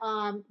not,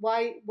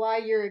 why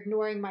you're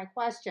ignoring my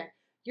question.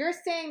 You're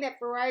saying that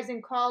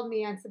Verizon called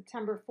me on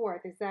September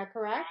 4th. Is that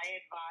correct?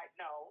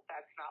 No,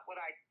 that's not what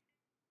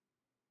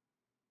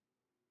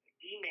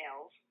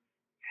emails,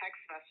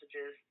 text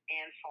messages,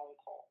 and phone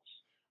calls.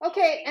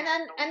 Okay, and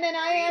then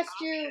I asked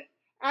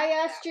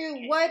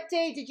you what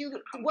day did you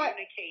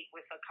communicate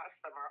with a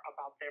customer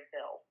about their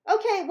bill.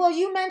 Okay, well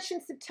you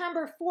mentioned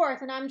September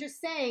 4th, and I'm just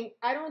saying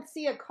I don't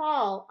see a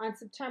call on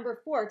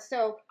September 4th.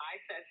 So I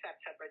said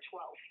September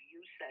 12th.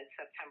 You said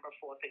September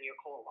 4th in your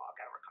call log,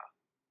 Erica.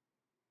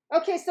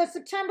 Okay, so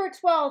September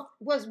 12th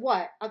was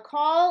what? A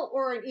call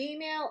or an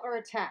email or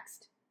a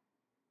text?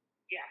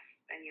 Yes,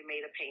 and you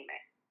made a payment.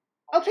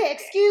 Okay,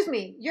 excuse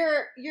me.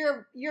 You're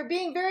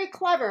being very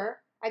clever.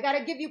 I got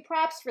to give you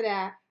props for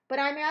that. But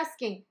I'm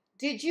asking,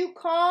 did you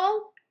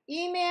call,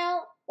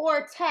 email,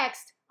 or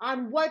text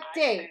on what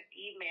date? I sent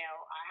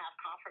email. I have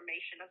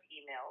confirmation of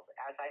emails.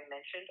 As I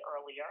mentioned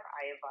earlier,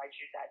 I advise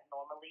you that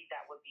normally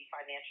that would be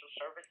financial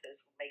services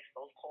who makes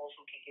those calls,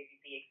 who can give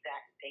you the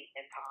exact date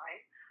and time.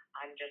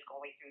 I'm just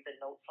going through the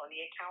notes on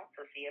the account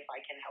to see if I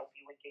can help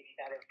you and give you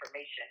that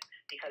information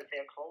because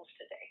they're closed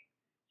today.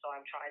 So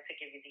I'm trying to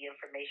give you the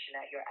information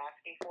that you're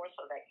asking for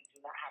so that you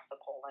do not have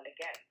to call in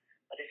again.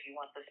 But if you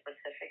want the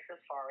specifics as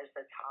far as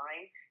the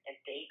time and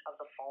date of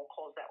the phone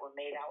calls that were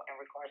made out in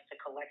regards to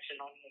collection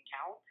on the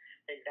account,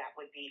 then that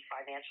would be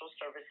financial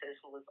services,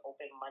 who is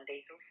open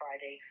Monday through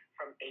Friday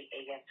from 8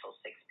 a.m. till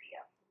 6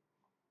 p.m.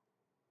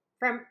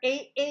 From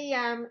 8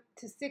 a.m.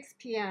 to 6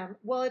 p.m.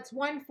 Well, it's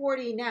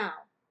 1:40 now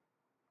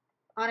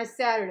on a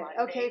Saturday.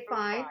 Monday Okay, through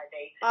fine.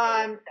 Friday,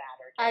 today is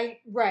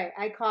Saturday.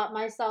 I caught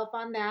myself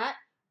on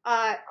that.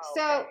 Okay.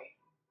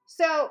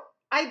 So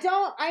I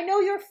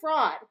know you're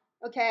fraud,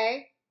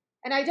 okay?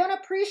 And I don't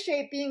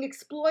appreciate being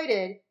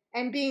exploited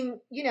and being,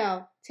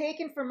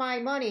 taken for my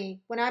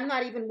money when I'm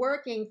not even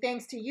working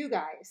thanks to you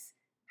guys.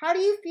 How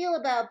do you feel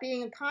about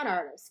being a con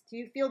artist? Do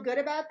you feel good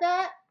about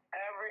that?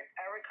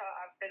 Erica,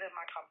 I've been in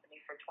my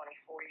company for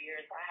 24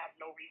 years. I have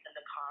no reason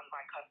to con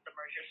my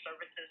customers. Your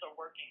services are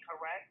working,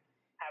 correct?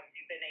 Have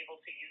you been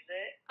able to use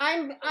it?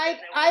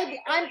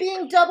 I'm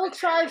being double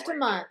charged a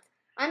month.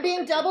 I'm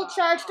being double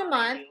charged a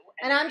month,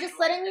 and I'm just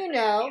letting you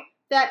know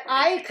that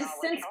I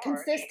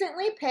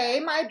consistently pay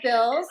my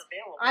bills.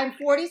 I'm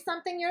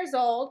 40-something years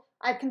old.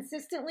 I've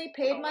consistently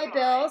paid my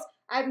bills.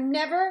 I've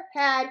never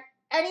had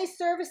any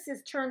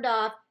services turned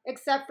off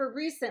except for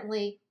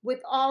recently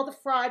with all the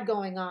fraud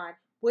going on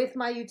with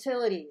my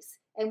utilities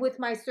and with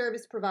my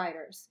service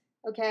providers,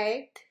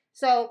 okay?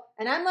 So,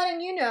 and I'm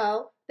letting you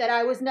know that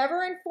I was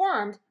never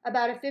informed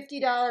about a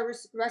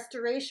 $50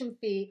 restoration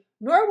fee,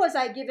 nor was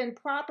I given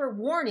proper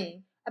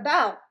warning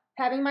about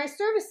having my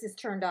services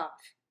turned off,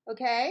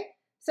 okay?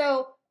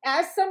 So,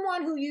 as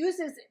someone who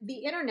uses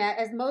the internet,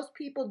 as most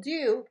people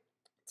do,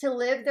 to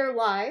live their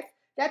life,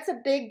 that's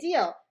a big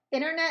deal.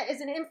 Internet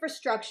is an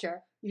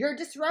infrastructure. You're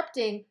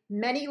disrupting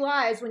many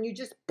lives when you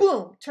just,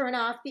 boom, turn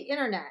off the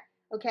internet,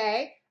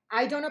 okay?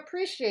 I don't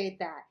appreciate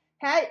that.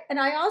 And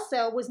I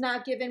also was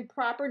not given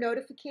proper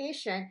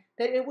notification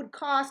that it would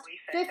cost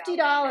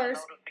 $50.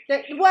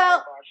 And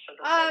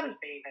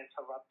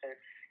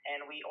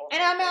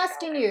I'm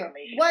asking you,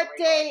 what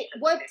day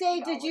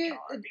did you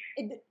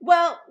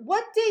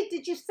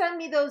send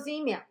me those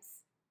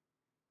emails?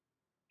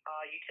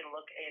 You can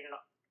look in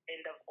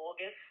end of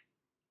August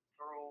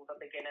through the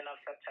beginning of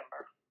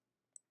September.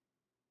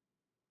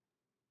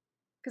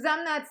 Because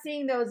I'm not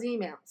seeing those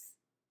emails.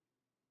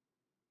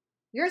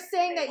 You're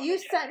saying that you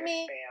sent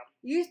me.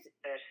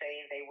 They're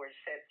saying they were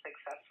sent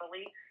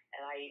successfully,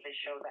 and I even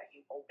show that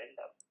you opened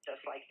them. Just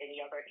like any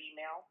other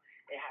email,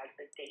 it has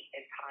the date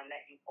and time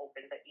that you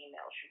opened the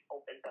emails. You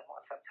opened them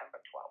on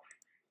September 12th.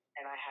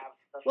 And I have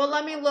the. Well,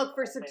 let me look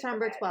for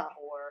September 12th.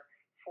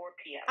 4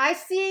 p.m. I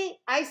see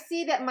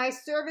that my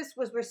service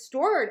was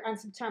restored on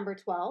September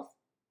 12th.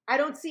 I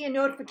don't see a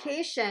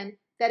notification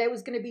that it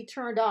was going to be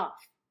turned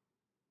off.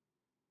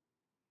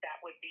 That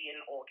would be in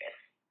August.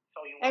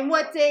 And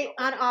what date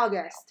on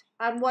August?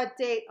 On what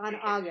date on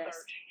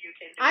August?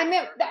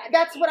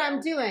 That's what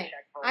I'm doing.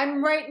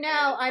 I'm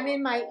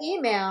in my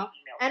email,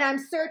 and I'm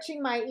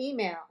searching my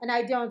email, and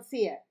I don't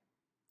see it.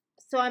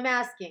 So I'm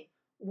asking,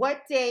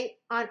 what date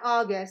on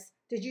August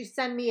did you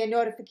send me a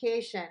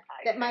notification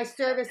that my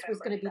service was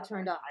going to be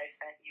turned off? I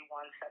sent you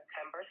on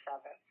September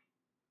 7th.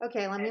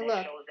 Okay, let me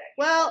look.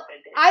 Well,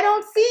 I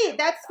don't see.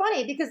 That's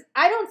funny because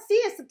I don't see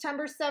a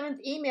September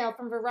 7th email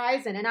from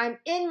Verizon, and I'm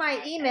in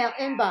my email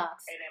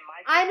inbox.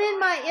 I'm in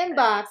my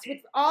inbox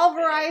with all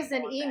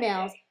Verizon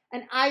emails,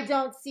 and I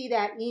don't see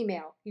that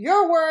email.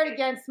 Your word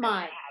against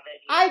mine.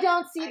 I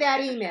don't see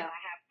that email.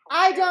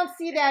 I don't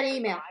see that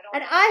email.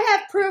 And I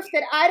have proof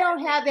that I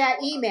don't have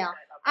that email.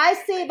 I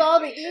save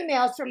all the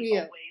emails from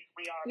you.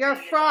 You're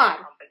fraud.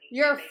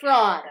 You're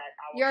fraud.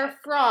 You're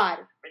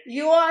fraud.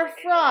 You are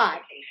fraud.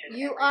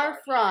 You are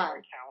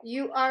fraud.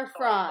 You are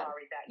fraud.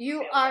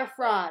 You are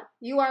fraud.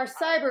 You are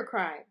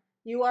cybercrime.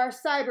 You are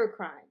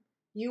cybercrime.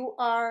 You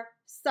are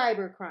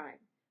cybercrime.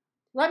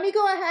 Let me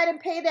go ahead and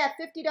pay that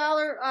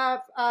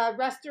 $50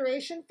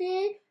 restoration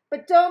fee,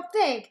 but don't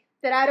think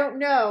that I don't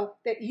know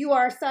that you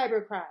are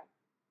cybercrime.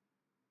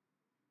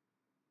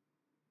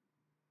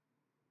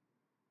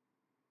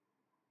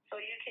 So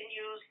you can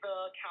use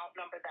the account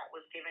number that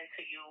was given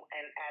to you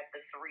and add the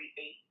 38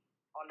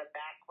 on the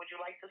back. Would you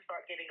like to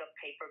start getting a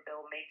paper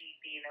bill? Maybe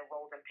being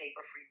enrolled in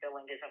paper-free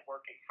billing isn't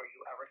working for you,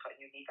 Erica,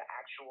 and you need the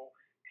actual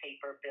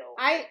paper bill.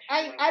 I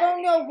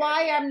don't know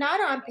why I'm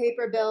not on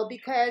paper bill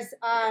because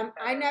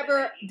I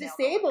never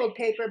disabled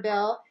paper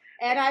bill,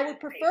 and I would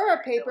prefer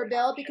a paper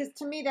bill because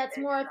to me that's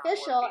more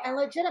official and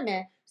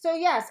legitimate. So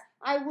yes,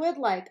 I would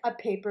like a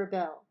paper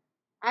bill.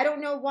 I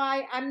don't know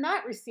why I'm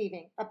not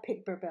receiving a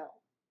paper bill.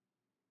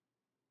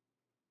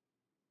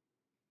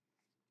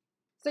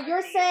 So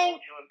you're saying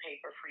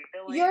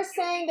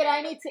that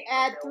I need to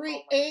add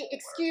 38,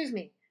 excuse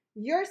me.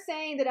 You're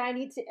saying that I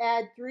need to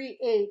add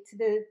 38 to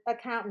the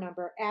account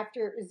number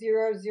after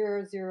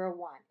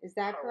 0001. Is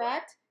that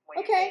correct?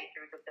 When you pay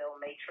through the bill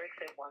matrix,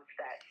 it wants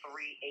that 3.8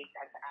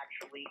 that's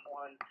actually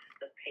on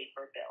the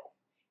paper bill.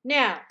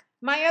 Now,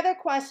 my other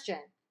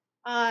question,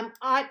 after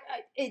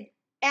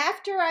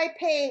I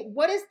pay,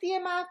 what is the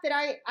amount that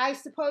I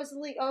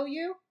supposedly owe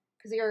you?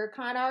 Because you're a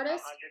con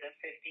artist? $158.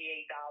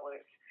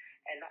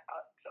 And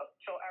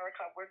so,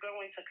 Erica, we're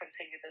going to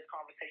continue this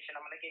conversation.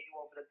 I'm going to get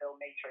you over the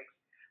bill matrix.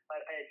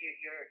 But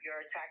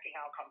you're attacking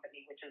our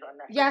company, which is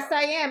unnecessary. Yes,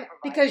 I am,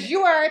 because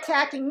you are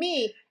attacking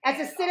me as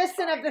a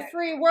citizen of the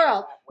free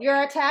world.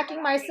 You're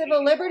attacking my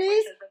civil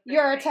liberties.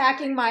 You're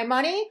attacking my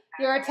money.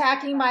 You're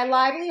attacking my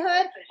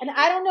livelihood. And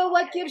I don't know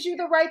what gives you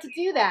the right to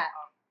do that.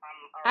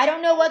 I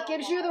don't know what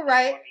gives you the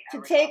right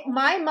to take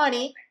my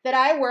money that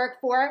I work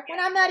for when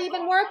I'm not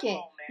even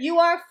working. You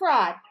are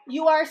fraud.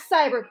 You are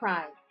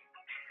cybercrime.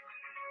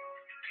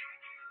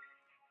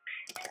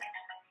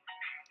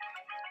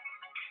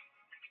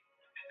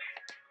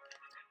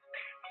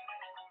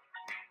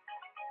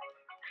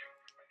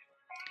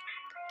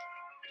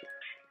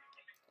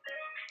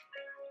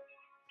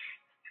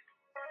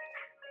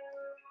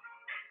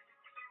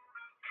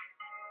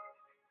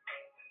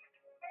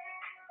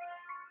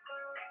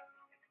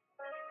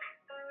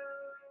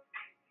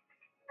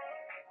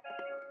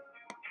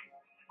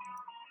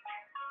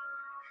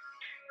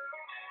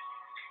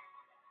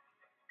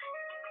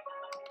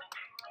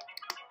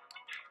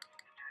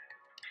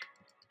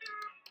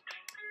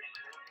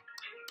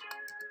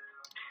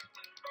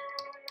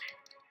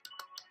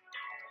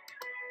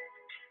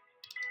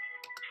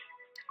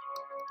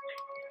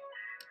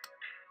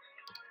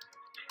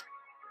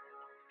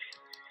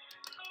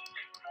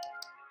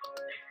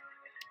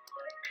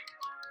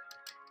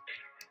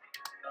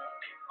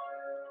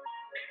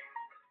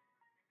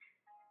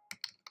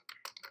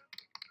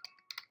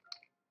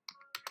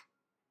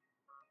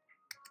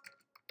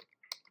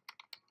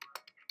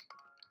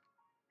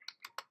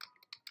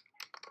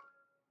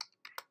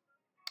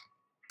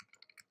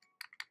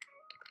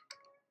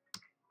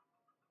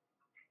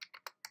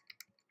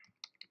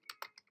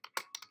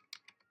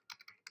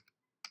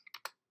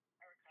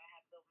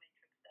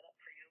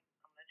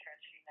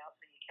 Now,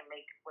 so you can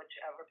make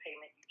whichever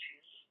payment you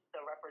choose.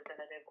 The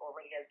representative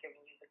already has given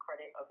you the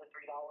credit of the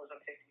 $3.50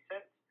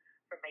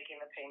 for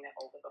making the payment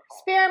over the phone.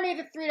 Spare me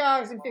the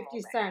 $3.50.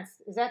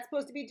 Is that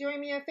supposed to be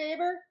doing me a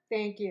favor?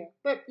 Thank you.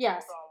 But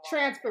yes,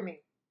 transfer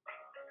me.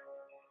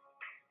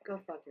 Go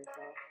fuck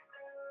yourself.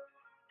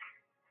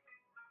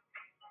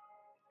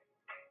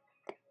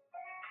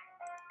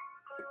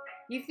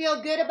 You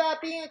feel good about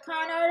being a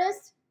con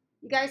artist?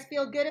 You guys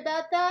feel good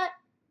about that?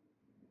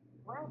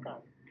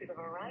 Welcome to the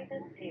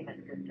Verizon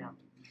payment system.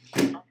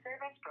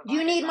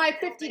 You need my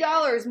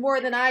 $50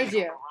 more than I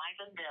do.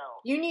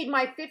 You need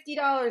my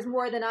 $50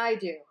 more than I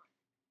do.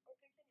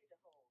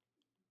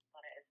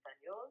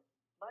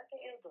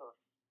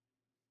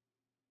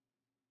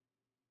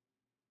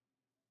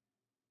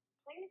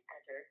 Please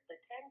enter the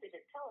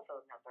 10-digit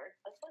telephone number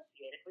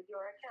associated with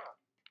your account.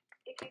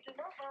 If you do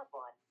not have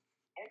one,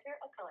 enter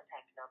a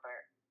contact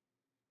number.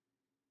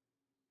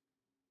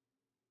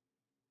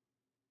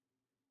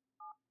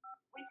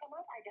 We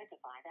cannot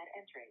identify that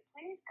entry.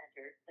 Please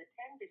enter the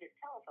 10-digit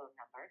telephone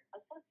number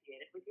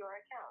associated with your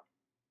account.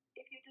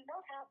 If you do not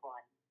have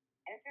one,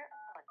 enter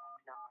a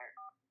contact number.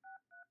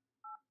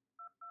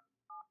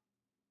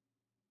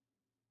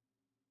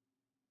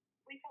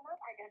 We cannot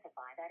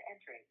identify that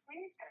entry.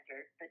 Please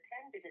enter the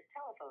 10-digit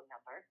telephone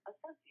number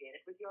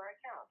associated with your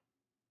account.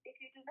 If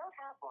you do not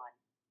have one,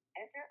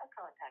 enter a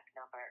contact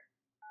number.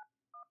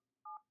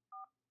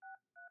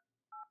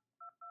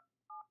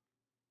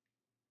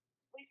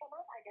 We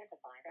cannot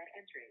identify that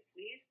entry.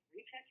 Please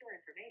recheck your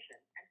information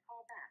and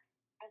call back.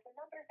 As the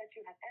number that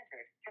you have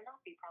entered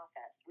cannot be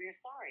processed, we are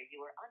sorry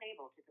you were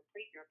unable to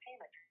complete your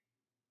payment.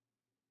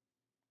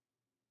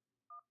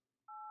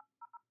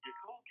 Your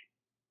call.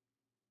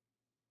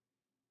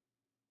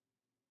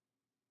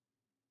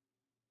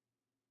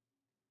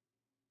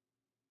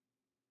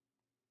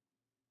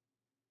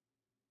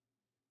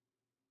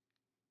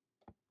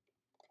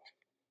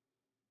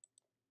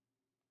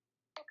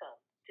 Welcome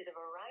to the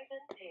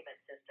Verizon payment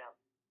system,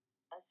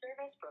 a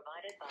service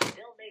provided by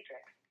Bill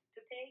Matrix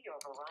to pay your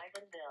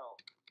Verizon bill.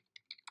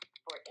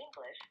 For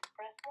English,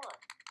 press 1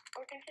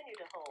 or continue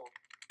to hold.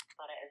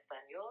 Para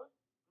Español,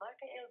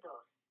 marque el 2.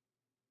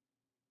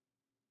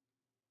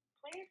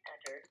 Please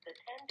enter the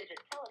 10-digit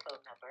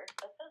telephone number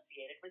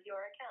associated with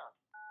your account.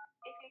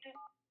 If you do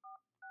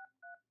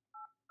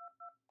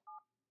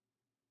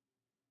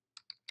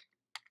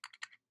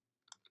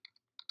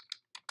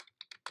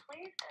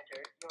Please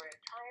enter your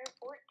entire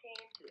 14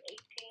 to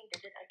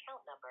 18-digit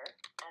account number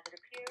as it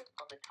appears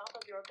on the top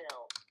of your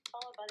bill,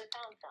 followed by the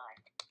pound sign.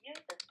 Use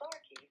the star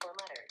key for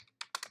letters.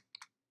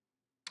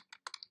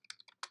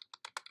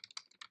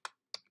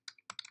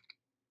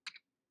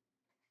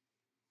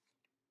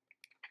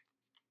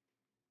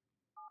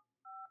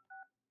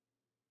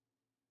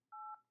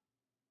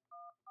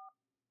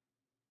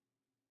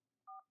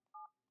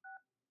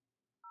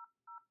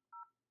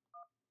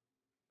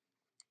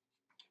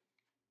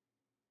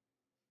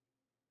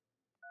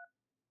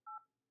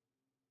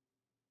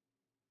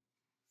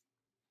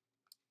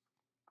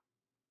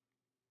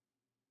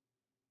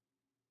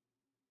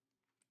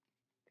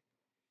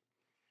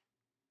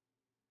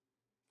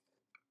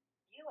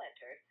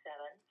 entered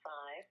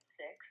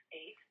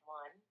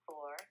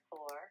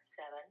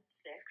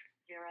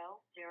 756814476000138.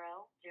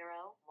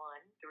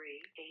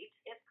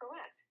 If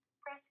correct,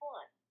 press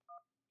 1.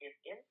 If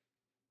you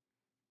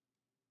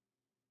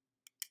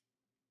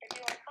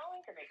are calling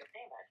to make a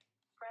payment,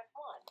 press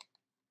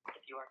 1.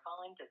 If you are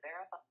calling to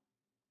verify,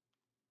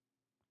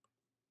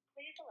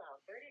 please allow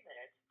 30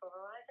 minutes for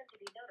Verizon to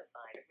be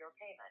notified of your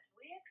payment.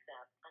 We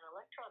accept an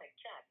electronic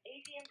check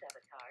ATM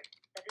debit card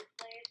that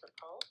displays the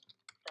Pulse,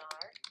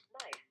 Star,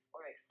 Knife,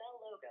 or Excel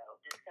logo,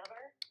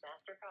 Discover,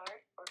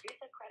 MasterCard, or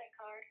Visa credit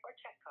card or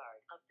check card.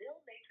 A bill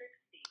matrix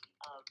fee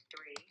of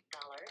 $3.50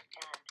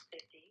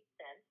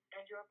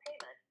 and your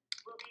payment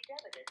will be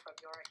debited from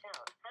your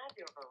account. Have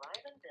your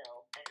Verizon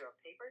bill and your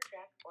paper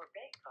check or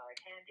bank card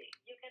handy.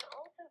 You can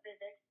also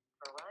visit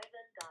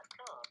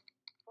Verizon.com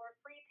for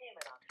free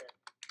payment options.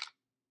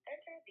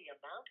 Enter the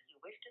amount you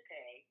wish to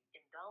pay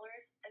in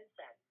dollars and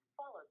cents,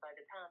 followed by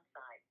the pound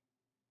sign.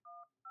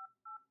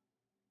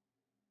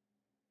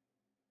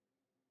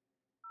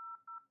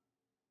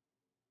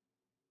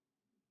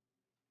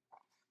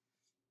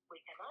 We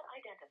cannot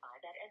identify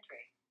that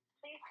entry.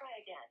 Please try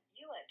again.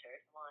 You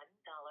entered $1.58.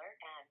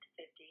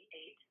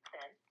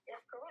 If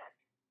correct,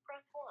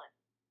 press 1.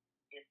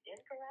 If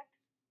incorrect,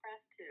 press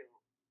 2.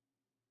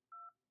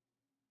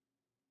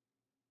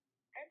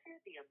 Enter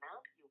the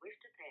amount you wish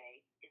to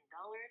pay in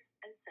dollars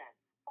and cents,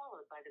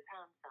 followed by the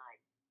pound sign.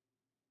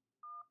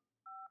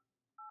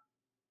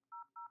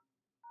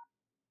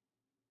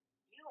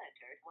 You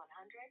entered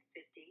 $158.00.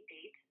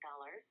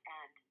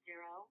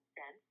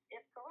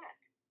 If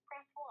correct,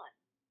 press 1.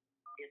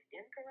 If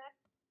incorrect,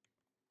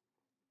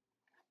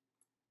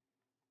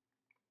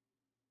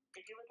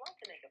 if you would like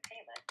to make a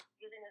payment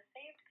using the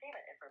saved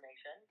payment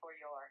information for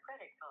your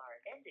credit card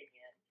ending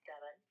in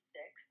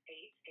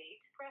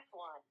 7688, press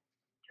 1.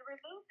 To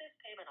remove this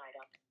payment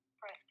item,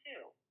 press 2.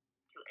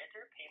 To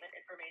enter payment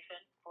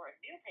information for a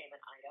new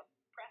payment item,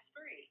 press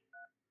 3.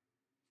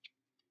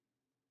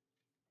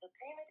 The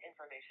payment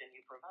information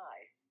you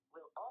provide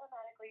will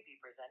automatically be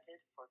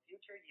presented for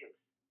future use.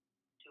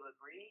 To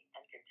agree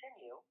and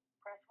continue,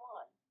 press 1.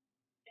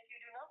 If you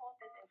do not want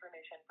this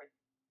information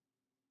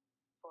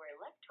for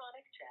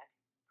electronic check,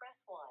 press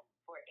 1.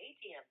 For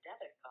ATM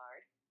debit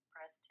card,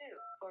 press 2.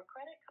 For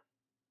credit card,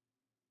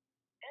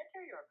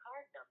 enter your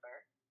card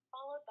number,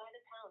 followed by the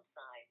pound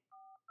sign.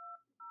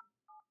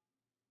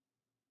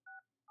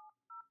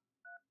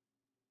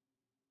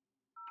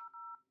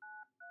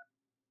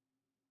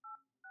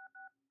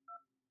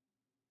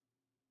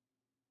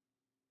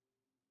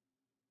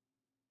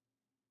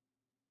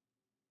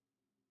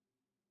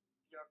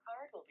 Your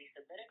card will be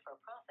submitted for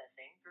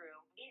processing through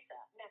Visa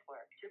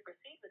Network. To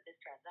proceed with this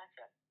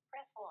transaction,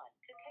 press 1.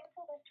 To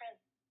cancel this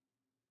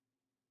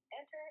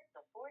enter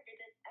the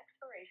 4-digit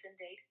expiration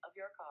date of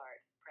your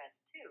card. Press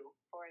 2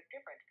 for a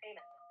different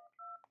payment method.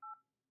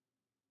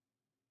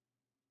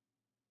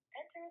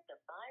 Enter the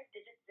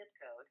 5-digit zip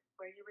code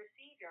where you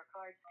receive your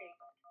card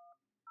statement.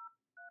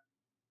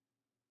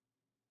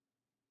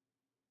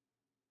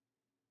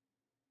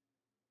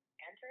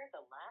 Enter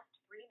the last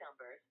 3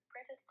 numbers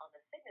printed on the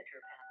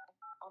signature panel.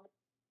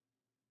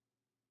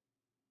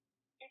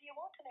 If you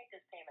want to make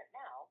this payment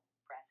now,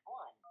 press 1.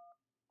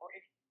 Or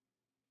if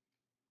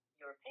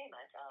your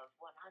payment of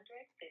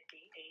 $158.00 and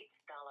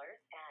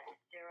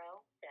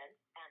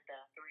the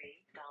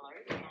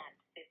 $3.50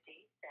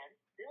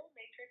 bill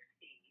matrix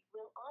fee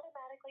will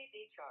automatically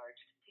be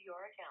charged to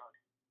your account.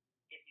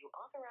 If you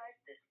authorize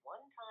this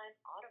one-time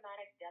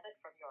automatic debit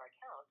from your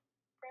account,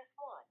 press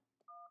 1.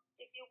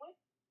 If you would,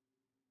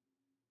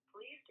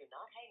 please do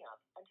not hang up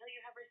until you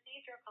have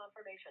received your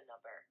confirmation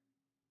number.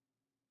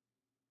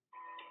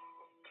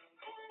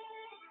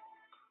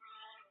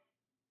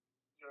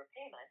 Your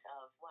payment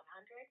of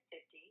 $158.00 has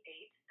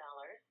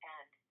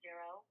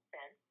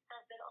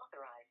been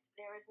authorized.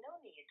 There is no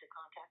need to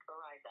contact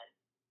Verizon.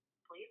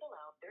 Please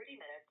allow 30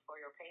 minutes for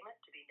your payment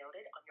to be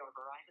noted on your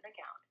Verizon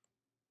account.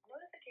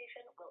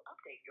 Notification will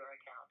update your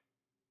account,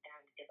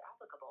 and if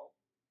applicable,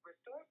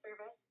 restore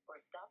service or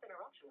stop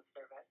interruption of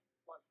service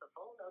once the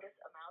full notice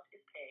amount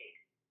is paid.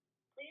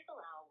 Please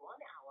allow 1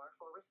 hour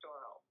for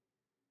restoral.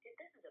 If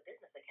this is a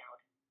business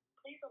account,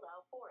 please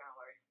allow 4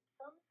 hours.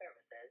 Some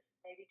services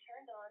may be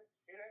turned on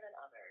sooner than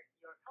others.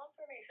 Your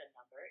confirmation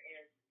number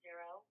is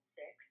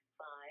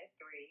 065313.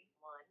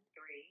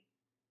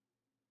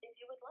 If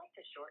you would like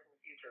to shorten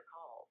future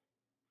calls,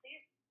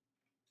 please